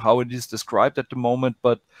how it is described at the moment.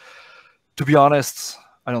 But to be honest,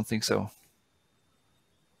 I don't think so.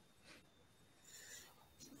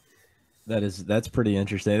 That's pretty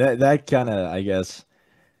interesting. That kind of, I guess,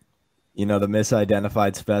 the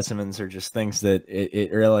misidentified specimens are just things that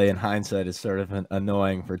it really, in hindsight, is sort of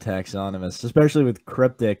annoying for taxonomists, especially with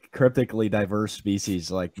cryptically diverse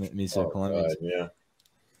species like Mesoclamids.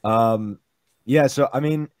 Yeah. So I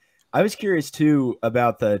mean, I was curious too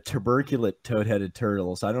about the tuberculate toad-headed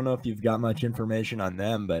turtles. I don't know if you've got much information on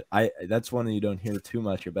them, but that's one that you don't hear too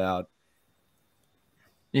much about.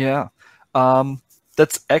 Yeah.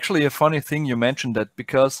 That's actually a funny thing you mentioned that,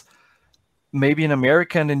 because maybe in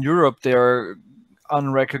America and in Europe they are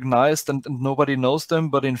unrecognized and nobody knows them,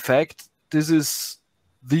 but in fact this is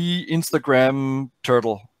the Instagram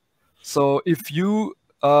turtle. So if you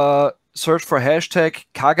search for hashtag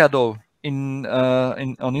cagado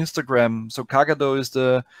on Instagram, so cagado is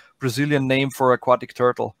the Brazilian name for aquatic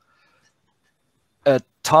turtle, a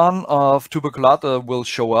ton of tuberculata will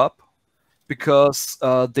show up, because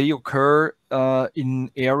they occur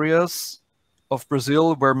in areas of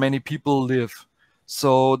Brazil where many people live.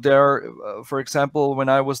 So there, for example, when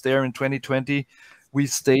I was there in 2020, we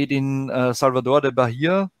stayed in Salvador de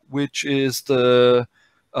Bahia, which is the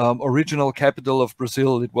original capital of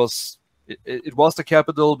Brazil. It was the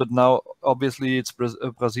capital, but now obviously it's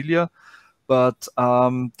Brasilia. But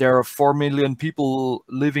there are 4 million people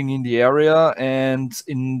living in the area, and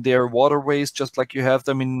in their waterways, just like you have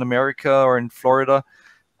them in America or in Florida,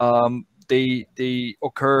 they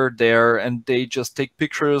occur there, and they just take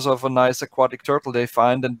pictures of a nice aquatic turtle they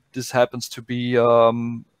find, and this happens to be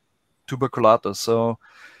tuberculata. So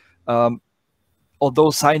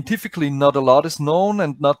although scientifically not a lot is known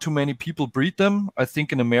and not too many people breed them, I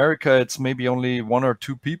think in America it's maybe only 1 or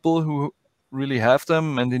 2 people who really have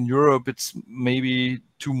them, and in Europe it's maybe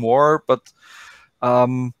 2 more, but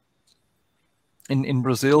in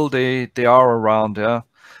Brazil they are around. Yeah,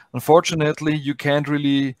 unfortunately you can't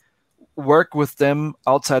really work with them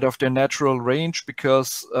outside of their natural range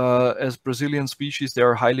because as Brazilian species, they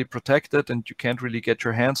are highly protected and you can't really get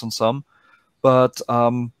your hands on some. But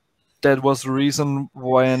that was the reason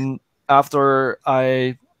when after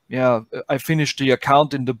I finished the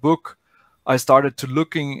account in the book, I started to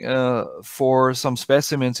looking for some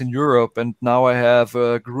specimens in Europe, and now I have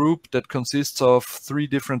a group that consists of 3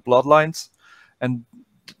 different bloodlines, and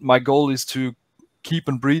my goal is to keep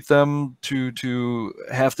and breed them to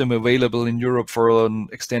have them available in Europe for an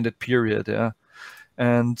extended period. Yeah,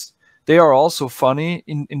 and they are also funny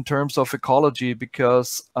in terms of ecology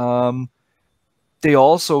because they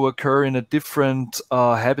also occur in a different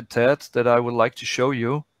habitat that I would like to show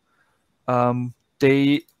you.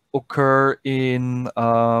 They occur in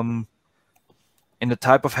a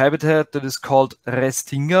type of habitat that is called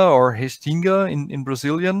restinga or restinga in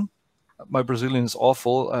Brazilian. My Brazilian is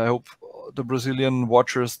awful. I hope the Brazilian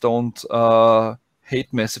watchers don't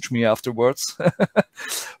hate message me afterwards.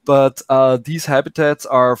 But these habitats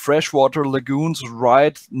are freshwater lagoons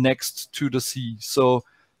right next to the sea. So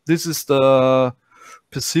this is the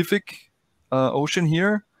Pacific Ocean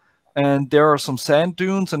here, and there are some sand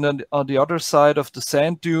dunes, and then on the other side of the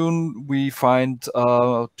sand dune we find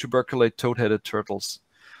tuberculate toad-headed turtles.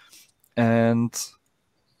 And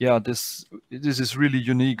yeah, this is really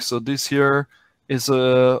unique. So this here is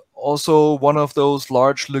also one of those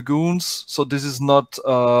large lagoons. So this is not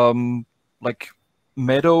like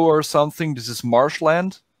meadow or something. This is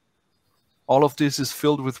marshland. All of this is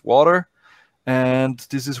filled with water, and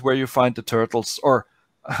this is where you find the turtles, or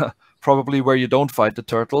probably where you don't find the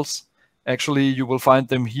turtles. Actually, you will find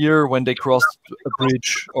them here when they cross a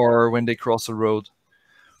bridge or when they cross a road.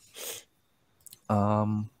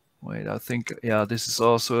 Wait, I think, yeah, this is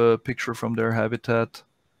also a picture from their habitat.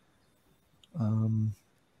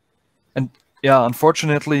 And yeah,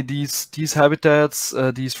 unfortunately, these habitats,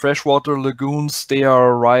 these freshwater lagoons, they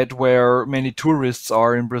are right where many tourists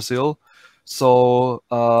are in Brazil. So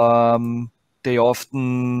they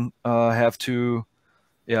often have to,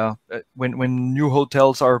 yeah, when new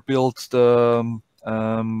hotels are built, the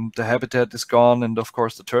habitat is gone, and of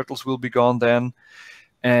course the turtles will be gone then.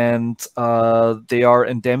 And they are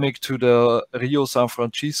endemic to the Rio San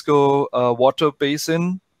Francisco water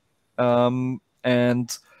basin.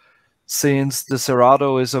 And since the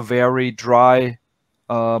Cerrado is a very dry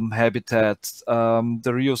habitat,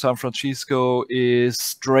 the Rio San Francisco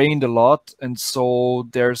is drained a lot, and so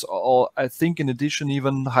there's I think in addition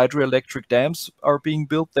even hydroelectric dams are being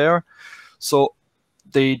built there, so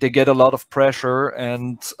they get a lot of pressure,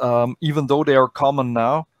 and even though they are common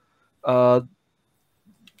now,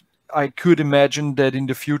 I could imagine that in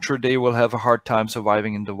the future they will have a hard time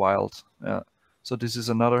surviving in the wild. Yeah. So this is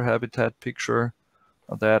another habitat picture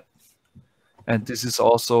of that. And this is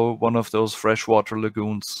also one of those freshwater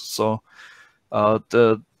lagoons. So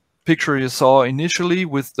the picture you saw initially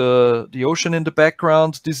with the ocean in the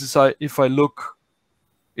background, this is if I look,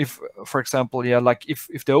 if, for example, yeah, like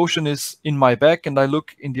if the ocean is in my back and I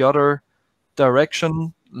look in the other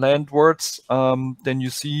direction, landwards, then you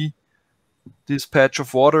see this patch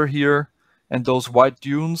of water here and those white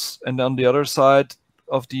dunes. And on the other side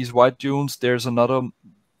of these white dunes, there's another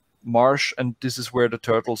marsh, and this is where the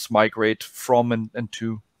turtles migrate from and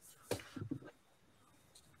to.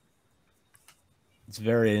 It's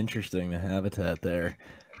very interesting, the habitat there.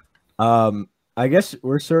 I guess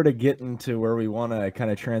we're sort of getting to where we want to kind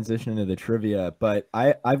of transition into the trivia, but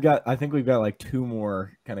I think we've got like 2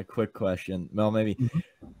 more kind of quick questions. Mel, maybe.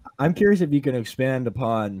 I'm curious if you can expand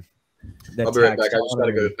upon that. I'll be right back. I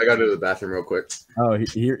gotta go to the bathroom real quick. Oh,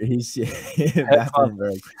 he's bathroom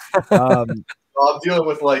break. Well, I'm dealing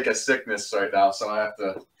with like a sickness right now, so I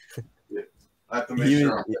have to make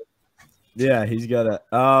sure. Yeah, he's got a.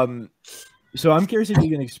 So I'm curious if you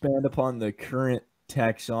can expand upon the current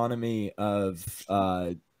taxonomy of,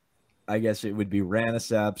 I guess it would be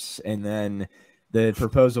Raniceps, and then the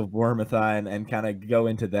proposal of Wormethine, and kind of go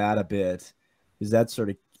into that a bit, because that's sort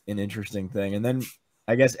of an interesting thing. And then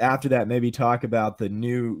I guess after that, maybe talk about the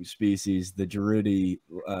new species, the Geruti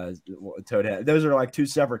toadhead. Those are like 2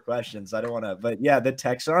 separate questions. I don't want to, but yeah, the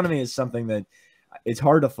taxonomy is something that it's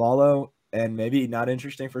hard to follow and maybe not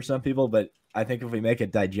interesting for some people, but I think if we make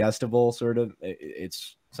it digestible, sort of,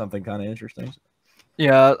 it's something kind of interesting.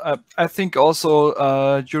 Yeah, I think also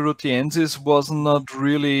Gerutiensis was not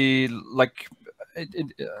really like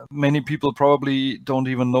many people probably don't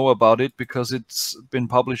even know about it because it's been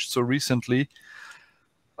published so recently.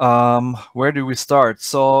 Where do we start?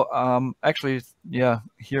 So actually, yeah,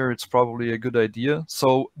 here it's probably a good idea.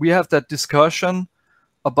 So we have that discussion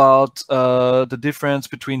about the difference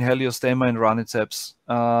between Heliostemma and Raniceps.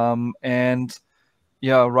 And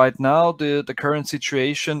yeah, right now the current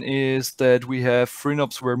situation is that we have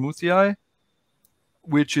Phrynops vermouthii,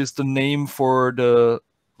 which is the name for the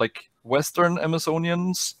Western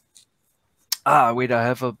Amazonians. Wait, I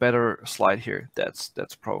have a better slide here. That's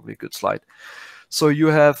probably a good slide. So you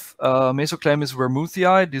have Mesoclamis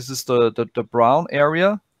vermouthii. This is the brown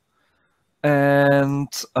area, and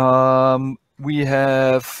we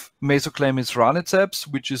have Mesoclamis raniceps,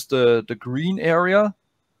 which is the green area.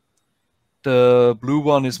 The blue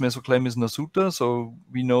one is Mesoclamis nasuta, so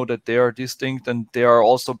we know that they are distinct, and they are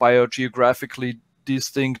also biogeographically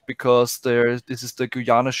distinct because this is the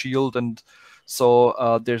Guyana Shield, and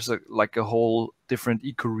so there's a whole different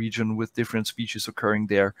ecoregion with different species occurring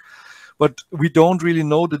there. But we don't really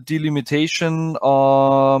know the delimitation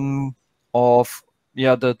of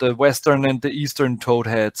the western and the eastern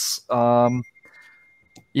toadheads.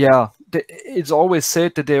 It's always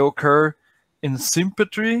said that they occur in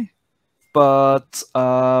symmetry, but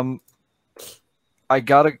I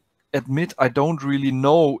gotta admit I don't really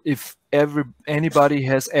know if anybody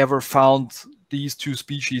has ever found these two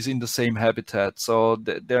species in the same habitat. So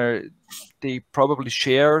they probably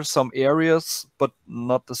share some areas, but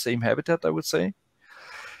not the same habitat, I would say.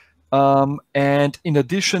 And in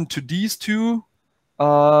addition to these two,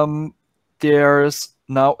 there's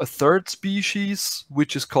now a third species,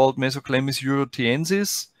 which is called Mesoclamis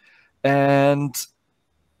eurotiensis, and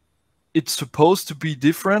it's supposed to be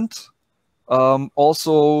different.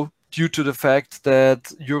 Also, due to the fact that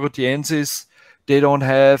Eurotiensis, they don't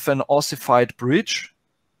have an ossified bridge,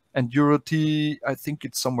 and Euroti, I think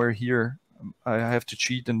it's somewhere here. I have to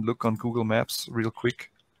cheat and look on Google Maps real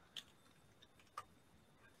quick.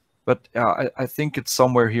 But I think it's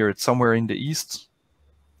somewhere here. It's somewhere in the east.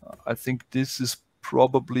 I think this is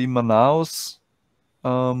probably Manaus.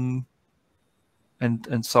 And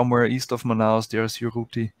somewhere east of Manaus, there's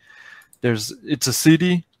Euroti. It's a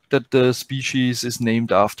city that the species is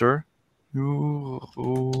named after.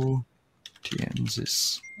 Eurotiensis.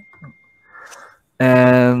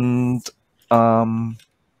 And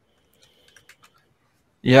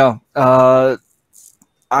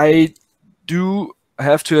I do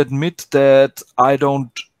have to admit that I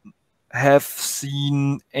don't have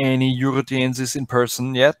seen any Eurotiensis in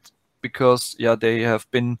person yet, because they have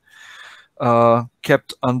been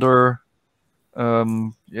kept under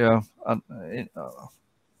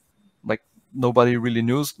nobody really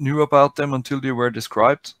knew about them until they were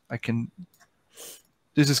described.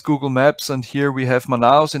 This is Google Maps, and here we have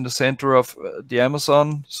Manaus in the center of the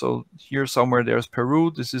Amazon. So here somewhere there's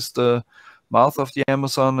Peru. This is the mouth of the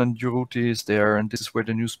Amazon, and Euroti is there, and this is where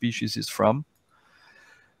the new species is from.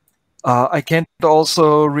 I can't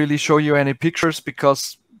also really show you any pictures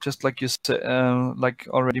because, just like you said, like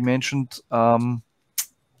already mentioned, the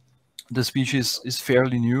species is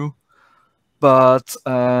fairly new. But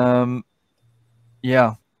time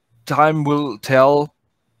will tell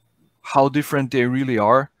how different they really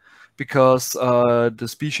are, because the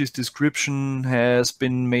species description has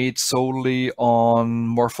been made solely on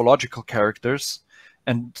morphological characters,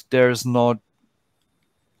 and there's not,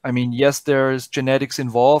 yes, there's genetics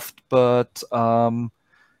involved, but I'm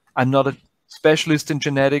not a specialist in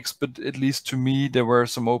genetics, but at least to me there were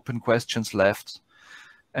some open questions left.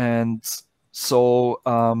 And so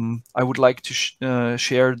I would like to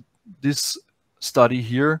share this study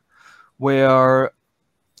here, where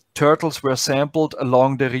turtles were sampled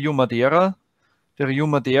along the Rio Madeira. The Rio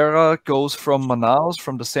Madeira goes from Manaus,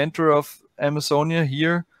 from the center of Amazonia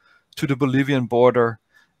here, to the Bolivian border.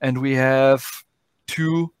 And we have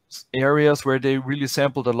two areas where they really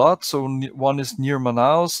sampled a lot. So one is near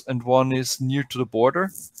Manaus and one is near to the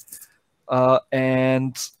border.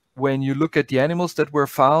 And when you look at the animals that were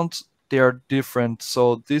found, they are different.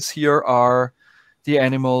 So this here are the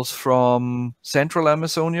animals from central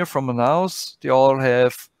Amazonia, from Manaus. They all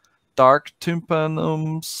have dark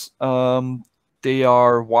tympanums. They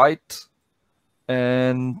are white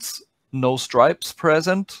and no stripes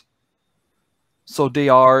present. So they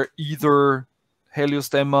are either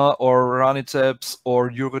Heliostemma or Raniceps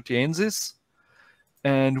or Eurotiensis.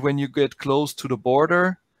 And when you get close to the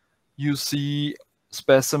border, you see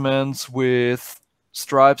specimens with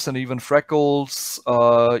stripes and even freckles.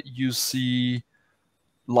 You see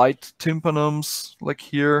light tympanums like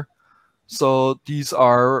here. So these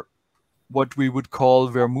are what we would call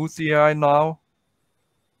vermouthii now.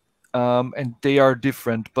 And they are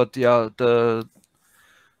different, but the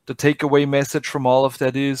takeaway message from all of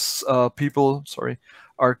that is people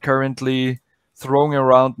are currently throwing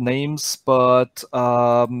around names, but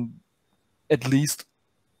at least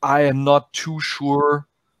I am not too sure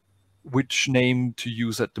which name to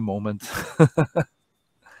use at the moment.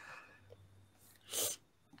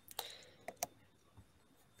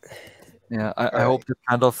 Yeah, I right. hope that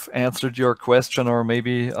kind of answered your question, or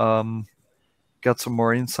maybe got some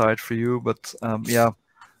more insight for you. But yeah,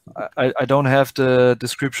 I don't have the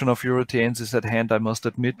description of Euroteensis at hand, I must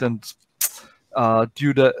admit, and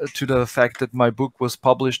due to the fact that my book was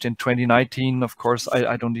published in 2019, of course,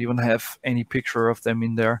 I don't even have any picture of them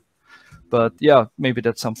in there. But yeah, maybe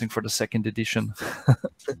that's something for the second edition.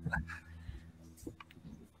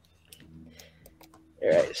 All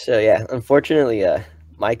right. So yeah, unfortunately,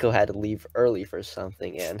 Michael had to leave early for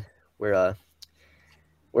something, and we're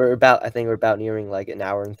about, I think we're about nearing like an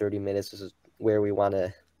hour and 30 minutes. This is where we want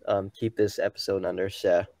to keep this episode under.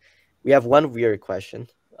 So we have one viewer question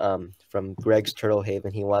from Greg's Turtle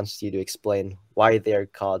Haven. He wants you to explain why they're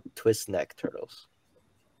called twist neck turtles.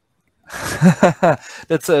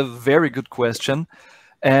 That's a very good question.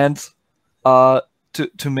 And to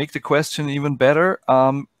make the question even better,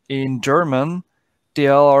 in German, they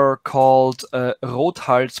are called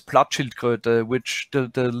Rothals-Plattschildkröte, which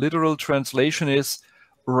the literal translation is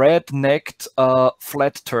red-necked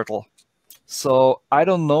flat turtle. So I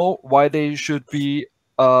don't know why they should be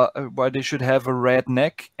why they should have a red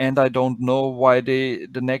neck, and I don't know why the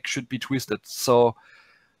neck should be twisted. So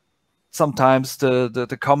sometimes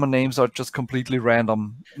the common names are just completely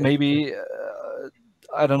random. Maybe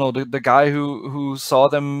I don't know, the guy who saw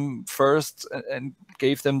them first and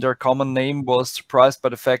gave them their common name was surprised by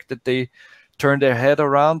the fact that they turned their head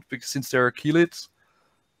around, because since they're chelids.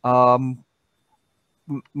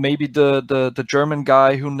 Maybe the German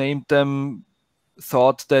guy who named them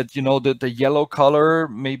thought that, you know, the yellow color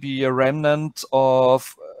may be a remnant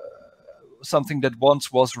of something that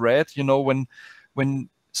once was red. You know, when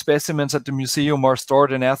specimens at the museum are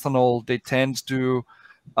stored in ethanol, they tend to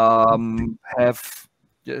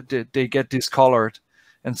they get discolored,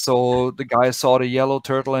 and so the guy saw the yellow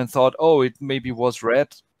turtle and thought, oh, it maybe was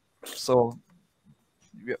red. So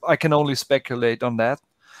I can only speculate on that.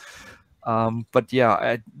 But yeah,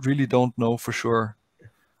 I really don't know for sure.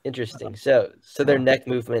 Interesting. So their neck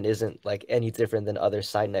movement isn't like any different than other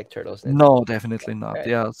side neck turtles. No, definitely not. Right.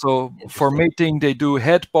 Yeah. So for Interesting. mating, they do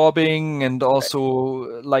head bobbing and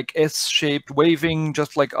also like S-shaped waving,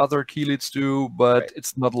 just like other chelids do, but Right.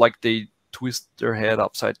 it's not like they twist their head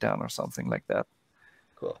upside down or something like that.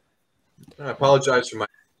 Cool. I apologize for my.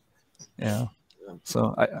 Yeah.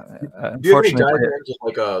 So I Do you have any unfortunately, diagrams of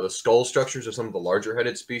like the skull structures of some of the larger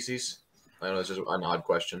headed species? I know it's just an odd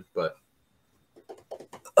question, but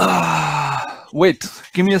wait,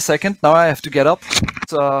 give me a second. Now I have to get up.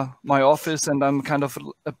 It's my office, and I'm kind of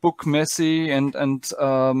a book messy, and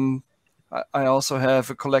I also have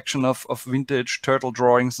a collection of vintage turtle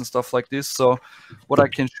drawings and stuff like this. So what I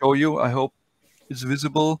can show you, I hope is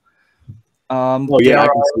visible. oh yeah, I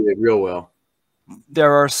can see it real well.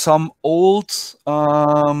 There are some old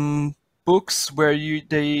books where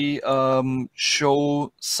they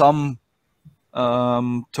show some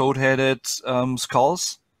toad-headed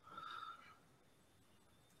skulls.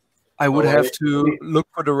 I would have to look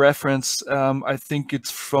for the reference. I think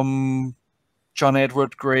it's from John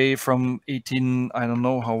Edward Gray from 18, I don't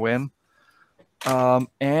know how when.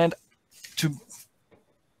 And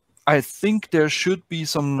I think there should be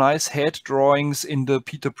some nice head drawings in the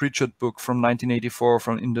Peter Pritchard book from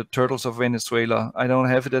 1984 in the Turtles of Venezuela. I don't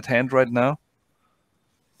have it at hand right now.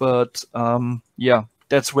 But yeah,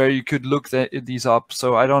 that's where you could look these up.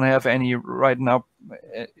 So I don't have any right now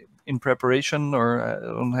in preparation, or I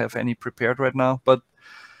don't have any prepared right now. But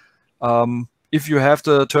if you have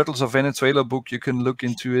the Turtles of Venezuela book, you can look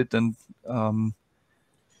into it. And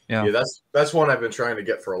yeah, that's one I've been trying to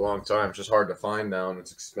get for a long time. It's just hard to find now, and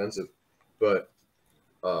it's expensive. But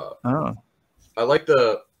I like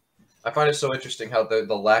I find it so interesting how the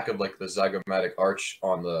lack of like the zygomatic arch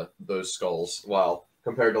on those skulls, while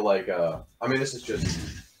compared to like I mean, this is just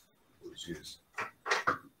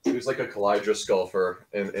it was like a Calidra skull for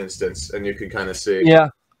an instance, and you can kind of see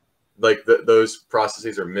like those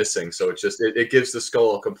processes are missing. So it's just it gives the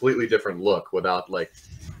skull a completely different look without like.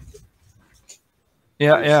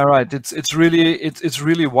 Yeah, right. It's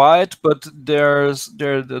really wide, but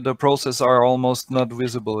the process are almost not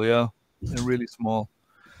visible. Yeah, they're really small.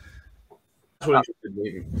 That's what interested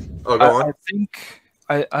me. Oh, go on.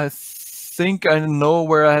 I think I know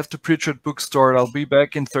where I have the Pritchard book stored. I'll be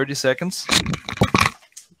back in 30 seconds.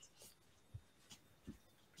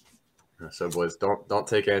 So boys, don't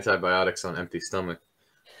take antibiotics on empty stomach.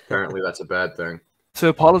 Apparently that's a bad thing. So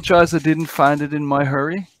apologize, I didn't find it in my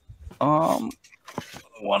hurry.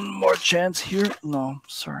 One more chance here. No,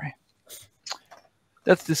 sorry.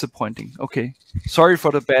 That's disappointing. Okay, sorry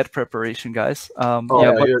for the bad preparation, guys.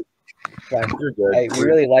 Yeah, You're good. we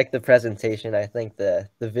really like the presentation. I think the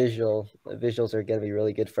visuals are going to be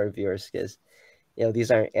really good for our viewers because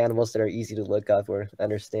these aren't animals that are easy to look up or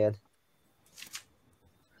understand.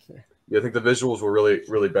 Yeah, I think the visuals were really,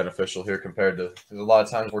 really beneficial here compared to a lot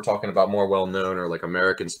of times we're talking about more well-known or like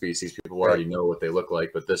American species. People already know what they look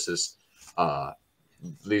like, but this is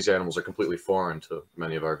these animals are completely foreign to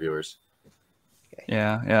many of our viewers.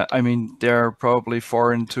 Yeah. I mean, they're probably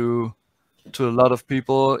foreign to a lot of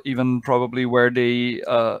people, even probably where they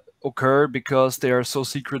occur because they are so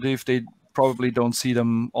secretive. They probably don't see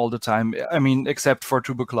them all the time. I mean, except for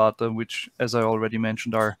tuberculata, which, as I already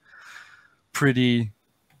mentioned, are pretty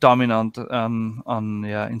dominant on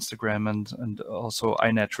Instagram and also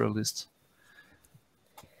iNaturalist.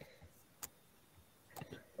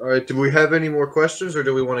 All right, do we have any more questions, or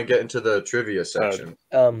do we want to get into the trivia section?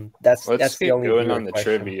 That's Let's the keep only going viewer on the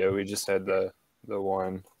question. trivia. We just had the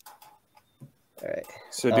one. All right.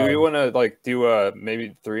 So do we want to like do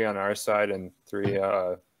maybe 3 on our side and 3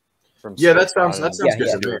 from Yeah, that Stefan sounds and good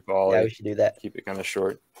to do me. a volley? Yeah, we should do that. Keep it kind of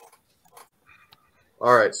short.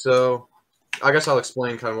 All right, so I guess I'll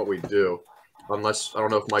explain kind of what we do, unless I don't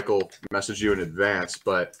know if Michael messaged you in advance,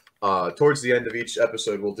 but towards the end of each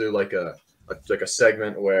episode, we'll do like a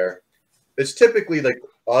segment where it's typically like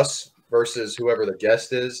us versus whoever the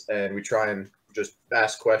guest is, and we try and just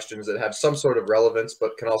ask questions that have some sort of relevance,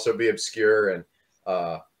 but can also be obscure and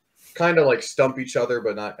kind of like stump each other,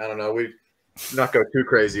 but not. I don't know. We not go too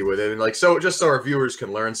crazy with it, and like so just so our viewers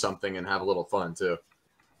can learn something and have a little fun too.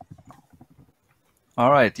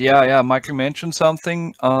 All right. Yeah. Michael mentioned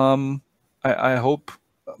something. I hope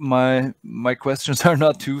my questions are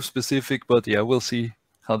not too specific, but yeah, we'll see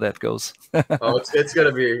how that goes. Oh, it's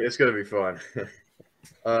gonna be fun.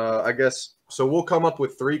 I guess so. We'll come up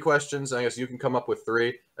with 3 questions. I guess you can come up with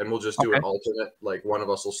 3, and we'll just do an alternate. Like one of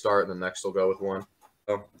us will start, and the next will go with one.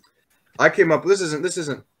 So I came up. This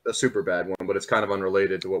isn't a super bad one, but it's kind of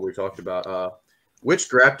unrelated to what we talked about. Which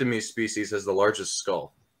Graptomys species has the largest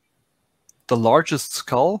skull? The largest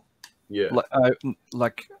skull? Yeah,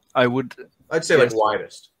 I would. I'd say like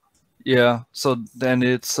widest. Yeah. So then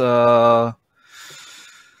it's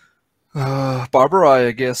Barbari,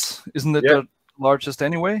 I guess. Isn't it the largest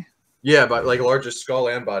anyway? Yeah, but like largest skull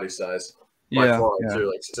and body size. By far, too.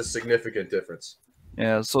 Like it's a significant difference.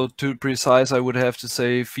 Yeah. So to precise, I would have to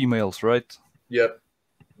say females, right? Yep.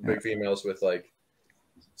 Big females with like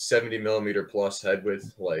 70 millimeter plus head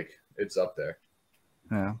width. Like it's up there.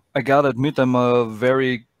 Yeah. I gotta admit, I'm a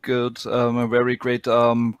very great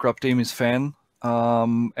Graptomys fan.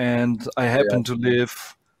 And I happen to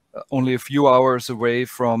live only a few hours away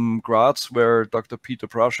from Graz, where Dr. Peter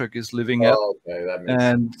Prashak is living at. Okay, that makes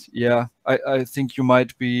sense. Yeah, I think you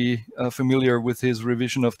might be familiar with his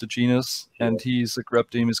revision of the genus, and he's a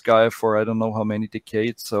Graptomys guy for I don't know how many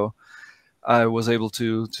decades. So I was able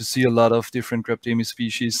to see a lot of different Graptomys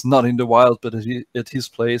species, not in the wild, but at his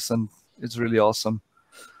place, and it's really awesome.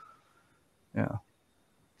 Yeah.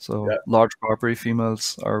 So large Barbary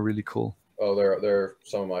females are really cool. Oh, they're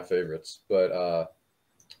some of my favorites. But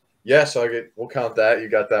so we'll count that. You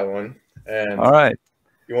got that one. And all right.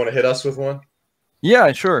 You want to hit us with one?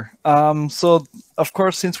 Yeah, sure. So of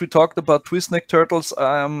course, since we talked about twist neck turtles,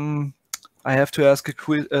 I have to ask a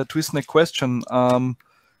twist neck question.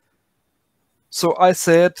 So I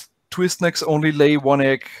said twist necks only lay 1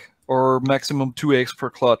 egg or maximum 2 eggs per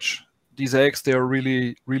clutch. These eggs, they are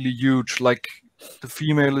really, really huge. Like the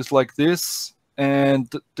female is like this,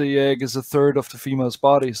 and the egg is a third of the female's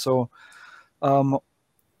body. So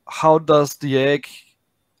how does the egg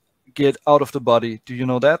get out of the body? Do you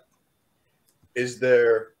know that? Is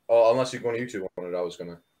there, unless you're going to YouTube on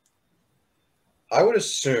it, I would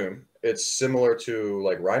assume it's similar to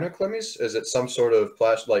like rhinoclemys. Is it some sort of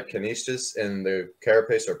like kinestis in the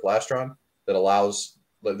carapace or plastron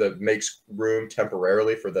that makes room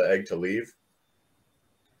temporarily for the egg to leave?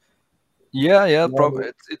 Yeah,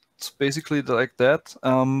 probably. It's basically like that.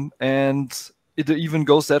 And it even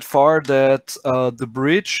goes that far that the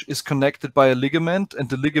bridge is connected by a ligament, and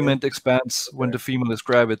the ligament expands when the female is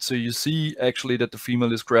gravid. So you see actually that the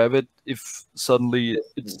female is gravid if suddenly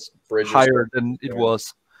it's higher than it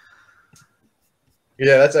was.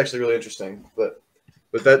 Yeah, that's actually really interesting. But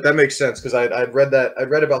that makes sense because I'd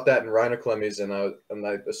read about that in rhinoclemys, and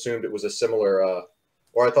I assumed it was a similar,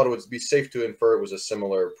 or I thought it would be safe to infer it was a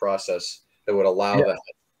similar process that would allow that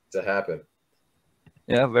to happen.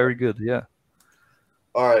 Yeah, very good. Yeah.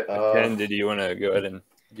 All right. Ken, did you want to go ahead and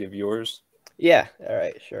give yours? Yeah. All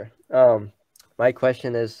right. Sure. My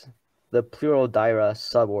question is, the Pleurodira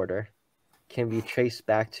suborder can be traced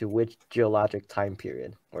back to which geologic time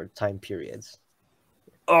period or time periods?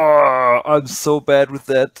 Oh, I'm so bad with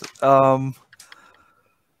that.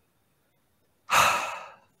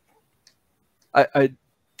 I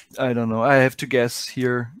don't know. I have to guess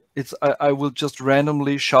here. I will just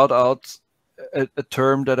randomly shout out a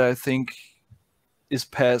term that I think is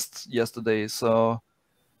past yesterday. So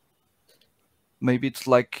maybe it's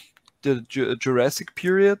like the Jurassic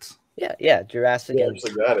period. Yeah, Jurassic Yeah, and just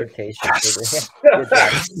like that. Cretaceous. Yes! Yeah, good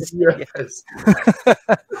job. Yes.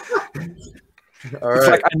 All It's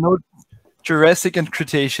right. like I know Jurassic and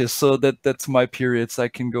Cretaceous, so that's my periods I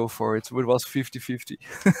can go for. It was 50-50.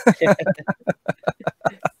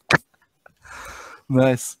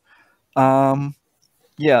 Nice.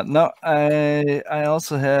 Yeah, now I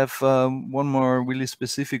also have one more really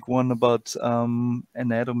specific one about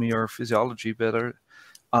anatomy or physiology better.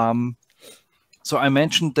 So I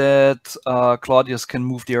mentioned that Claudius can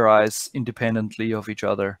move their eyes independently of each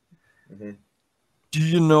other. Mhm. Do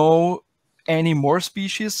you know any more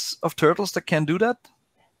species of turtles that can do that?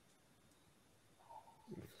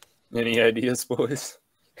 Any ideas, boys?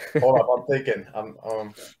 Hold up, I'm thinking.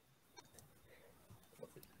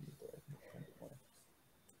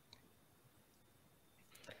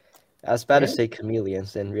 I was about to say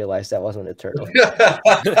chameleons and realized that wasn't a turtle.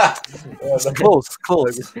 It's close,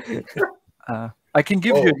 close. I can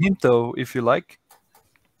give you Oh. a hint though, if you like.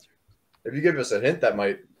 If you give us a hint, that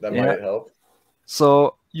might Yeah. help.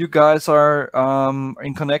 So you guys are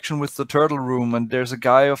in connection with the turtle room, and there's a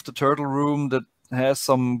guy of the turtle room that has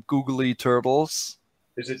some googly turtles.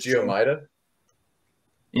 Is it Geomida?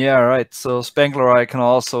 Yeah, right. So Spangler Eye can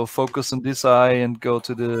also focus on this eye and go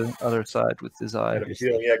to the other side with this I eye. had a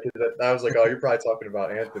feeling, yeah, because I was like, oh, you're probably talking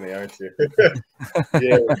about Anthony, aren't you? Yeah,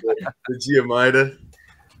 the Geomida.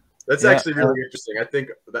 That's Yeah, actually really interesting. I think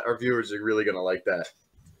that our viewers are really going to like that.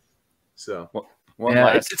 So, One yeah,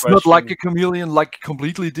 last it's question. not like a chameleon, like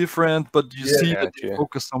completely different, but you Yeah, see that they gotcha.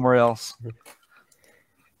 focus somewhere else.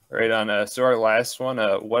 Right on. So our last one.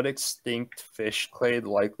 What extinct fish clade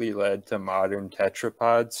likely led to modern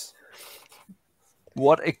tetrapods?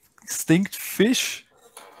 What extinct fish?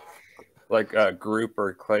 Like a group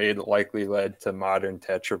or clade likely led to modern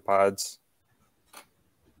tetrapods.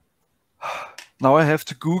 Now I have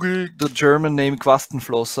to Google the German name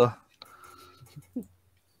Quastenflosser.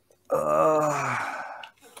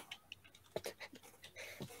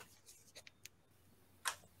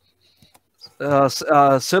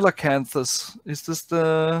 Coelacanthus. Is this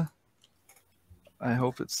the... I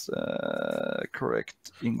hope it's the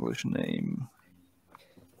correct English name.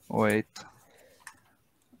 Wait.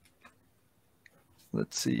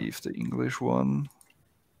 Let's see if the English one...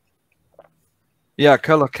 Yeah,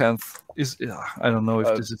 Coelacanth is... I don't know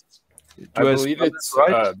if this is... I believe spell it's it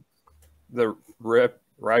right? the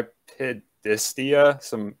Ripidistia.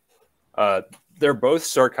 They're both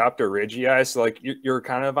Sarcopterygiae, so like you're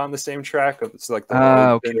kind of on the same track. It's like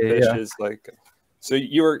the okay, fishes, like so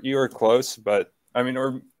you were close, but I mean,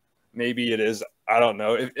 or maybe it is. I don't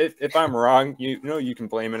know. If I'm wrong, you can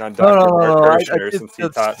blame it on Dr. Mark Kirshner since he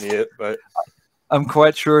taught me it. But I'm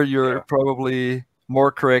quite sure you're probably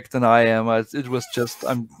more correct than I am. It was just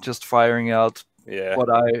I'm just firing out what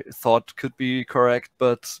I thought could be correct,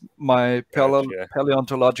 but my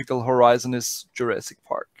paleontological horizon is Jurassic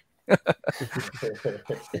Park.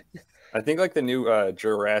 I think like the new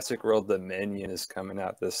Jurassic World Dominion is coming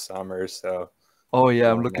out this summer, so oh yeah,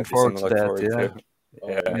 I'm looking forward to that.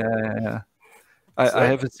 Yeah. I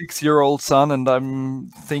have a 6-year-old son, and I'm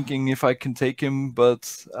thinking if I can take him,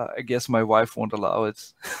 but I guess my wife won't allow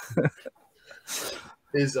it.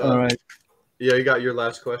 all right. Yeah, you got your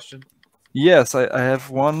last question? Yes, I have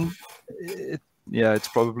one. It's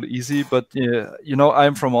probably easy, but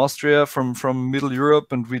I'm from Austria, from Middle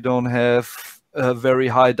Europe, and we don't have a very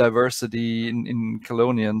high diversity in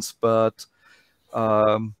chelonians, but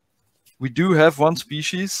we do have one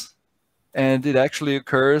species, and it actually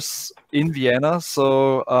occurs in Vienna.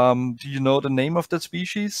 So do you know the name of that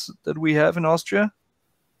species that we have in Austria?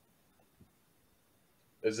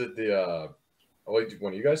 Is it the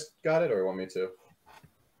one you guys got it, or you want me to?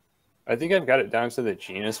 I think I've got it down to the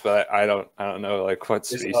genus, but I don't know like what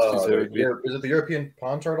species it would be. Is it the European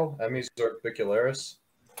pond turtle, Emys orbicularis?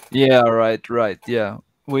 Yeah, right. Yeah,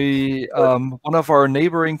 we one of our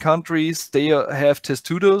neighboring countries, they have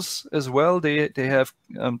testudos as well. They have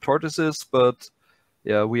tortoises, but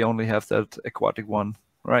yeah, we only have that aquatic one,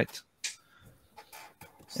 right?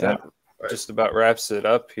 So that just about wraps it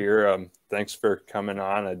up here. Thanks for coming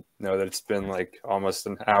on. I know that it's been like almost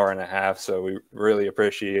an hour and a half, so we really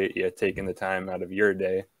appreciate you taking the time out of your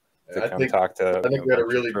day to come talk to I think we had a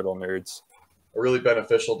really turtle nerds. A really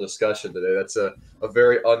beneficial discussion today. That's a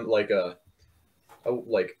very like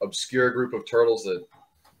obscure group of turtles that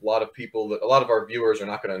lot of people that a lot of our viewers are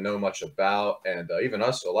not going to know much about, and even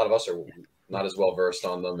us, a lot of us are not as well versed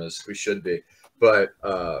on them as we should be. But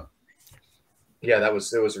yeah, it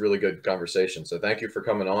was a really good conversation. So thank you for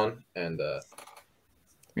coming on, and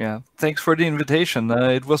Yeah, thanks for the invitation.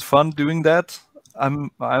 It was fun doing that.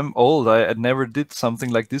 I'm old. I never did something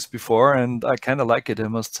like this before, and I kind of like it, I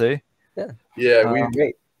must say. yeah,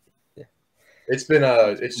 Great.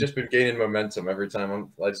 it's just been gaining momentum every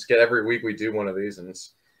time. Every week we do one of these, and it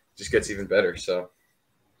just gets even better. So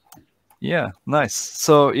yeah, nice.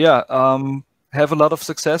 So yeah, have a lot of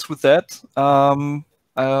success with that.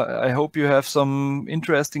 I hope you have some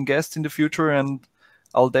interesting guests in the future, and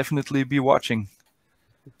I'll definitely be watching.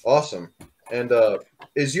 awesome. And I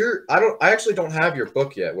actually don't have your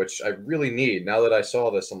book yet, which I really need. Now that I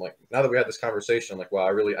saw this, I'm like, now that we had this conversation, I'm like, wow, I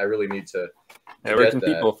really need to Where get can that.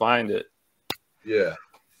 people find it? Yeah.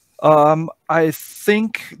 I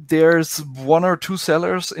think there's 1 or 2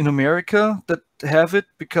 sellers in America that have it,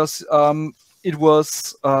 because it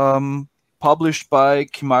was published by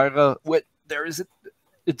Chimera. Wait, there is it.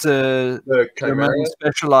 It's a The German Chimera?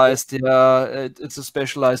 specialized. It's a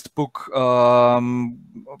specialized book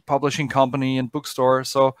publishing company and bookstore.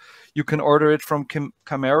 So you can order it from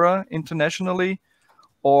Chimera internationally,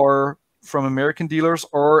 or from American dealers,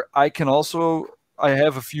 or I can also. I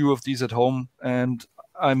have a few of these at home, and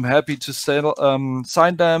I'm happy to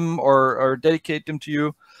sign them or dedicate them to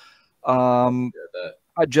you.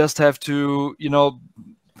 I just have to,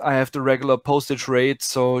 I have the regular postage rate,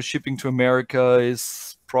 so shipping to America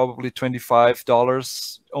is probably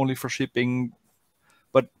 $25 only for shipping.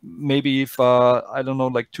 But maybe if I don't know,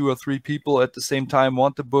 like 2 or 3 people at the same time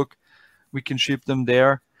want the book, we can ship them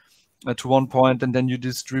there to one point, and then you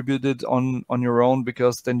distribute it on your own,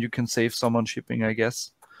 because then you can save some on shipping, I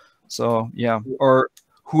guess. So yeah, or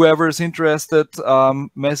whoever is interested,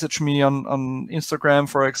 message me on Instagram,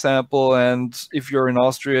 for example. And if you're in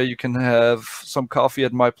Austria, you can have some coffee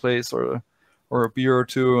at my place, or a beer or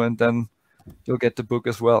 2, and then you'll get the book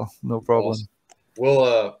as well. No problem.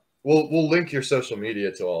 Awesome. We'll link your social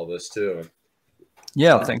media to all this too.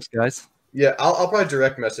 Yeah, thanks, guys. Yeah, I'll probably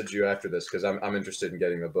direct message you after this, because I'm interested in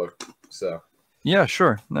getting the book. So yeah,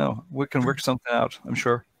 sure. No, we can work something out, I'm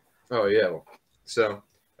sure. Oh yeah. So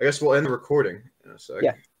I guess we'll end the recording in a sec.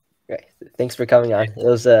 Yeah. Great. Thanks for coming on. It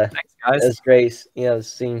was Thanks, guys. it was great.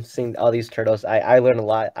 Seeing all these turtles. I learned a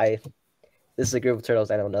lot. This is a group of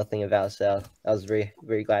turtles I know nothing about, so I was very,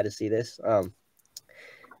 very glad to see this.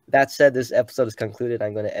 That said, this episode is concluded.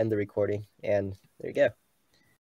 I'm going to end the recording, and there you go.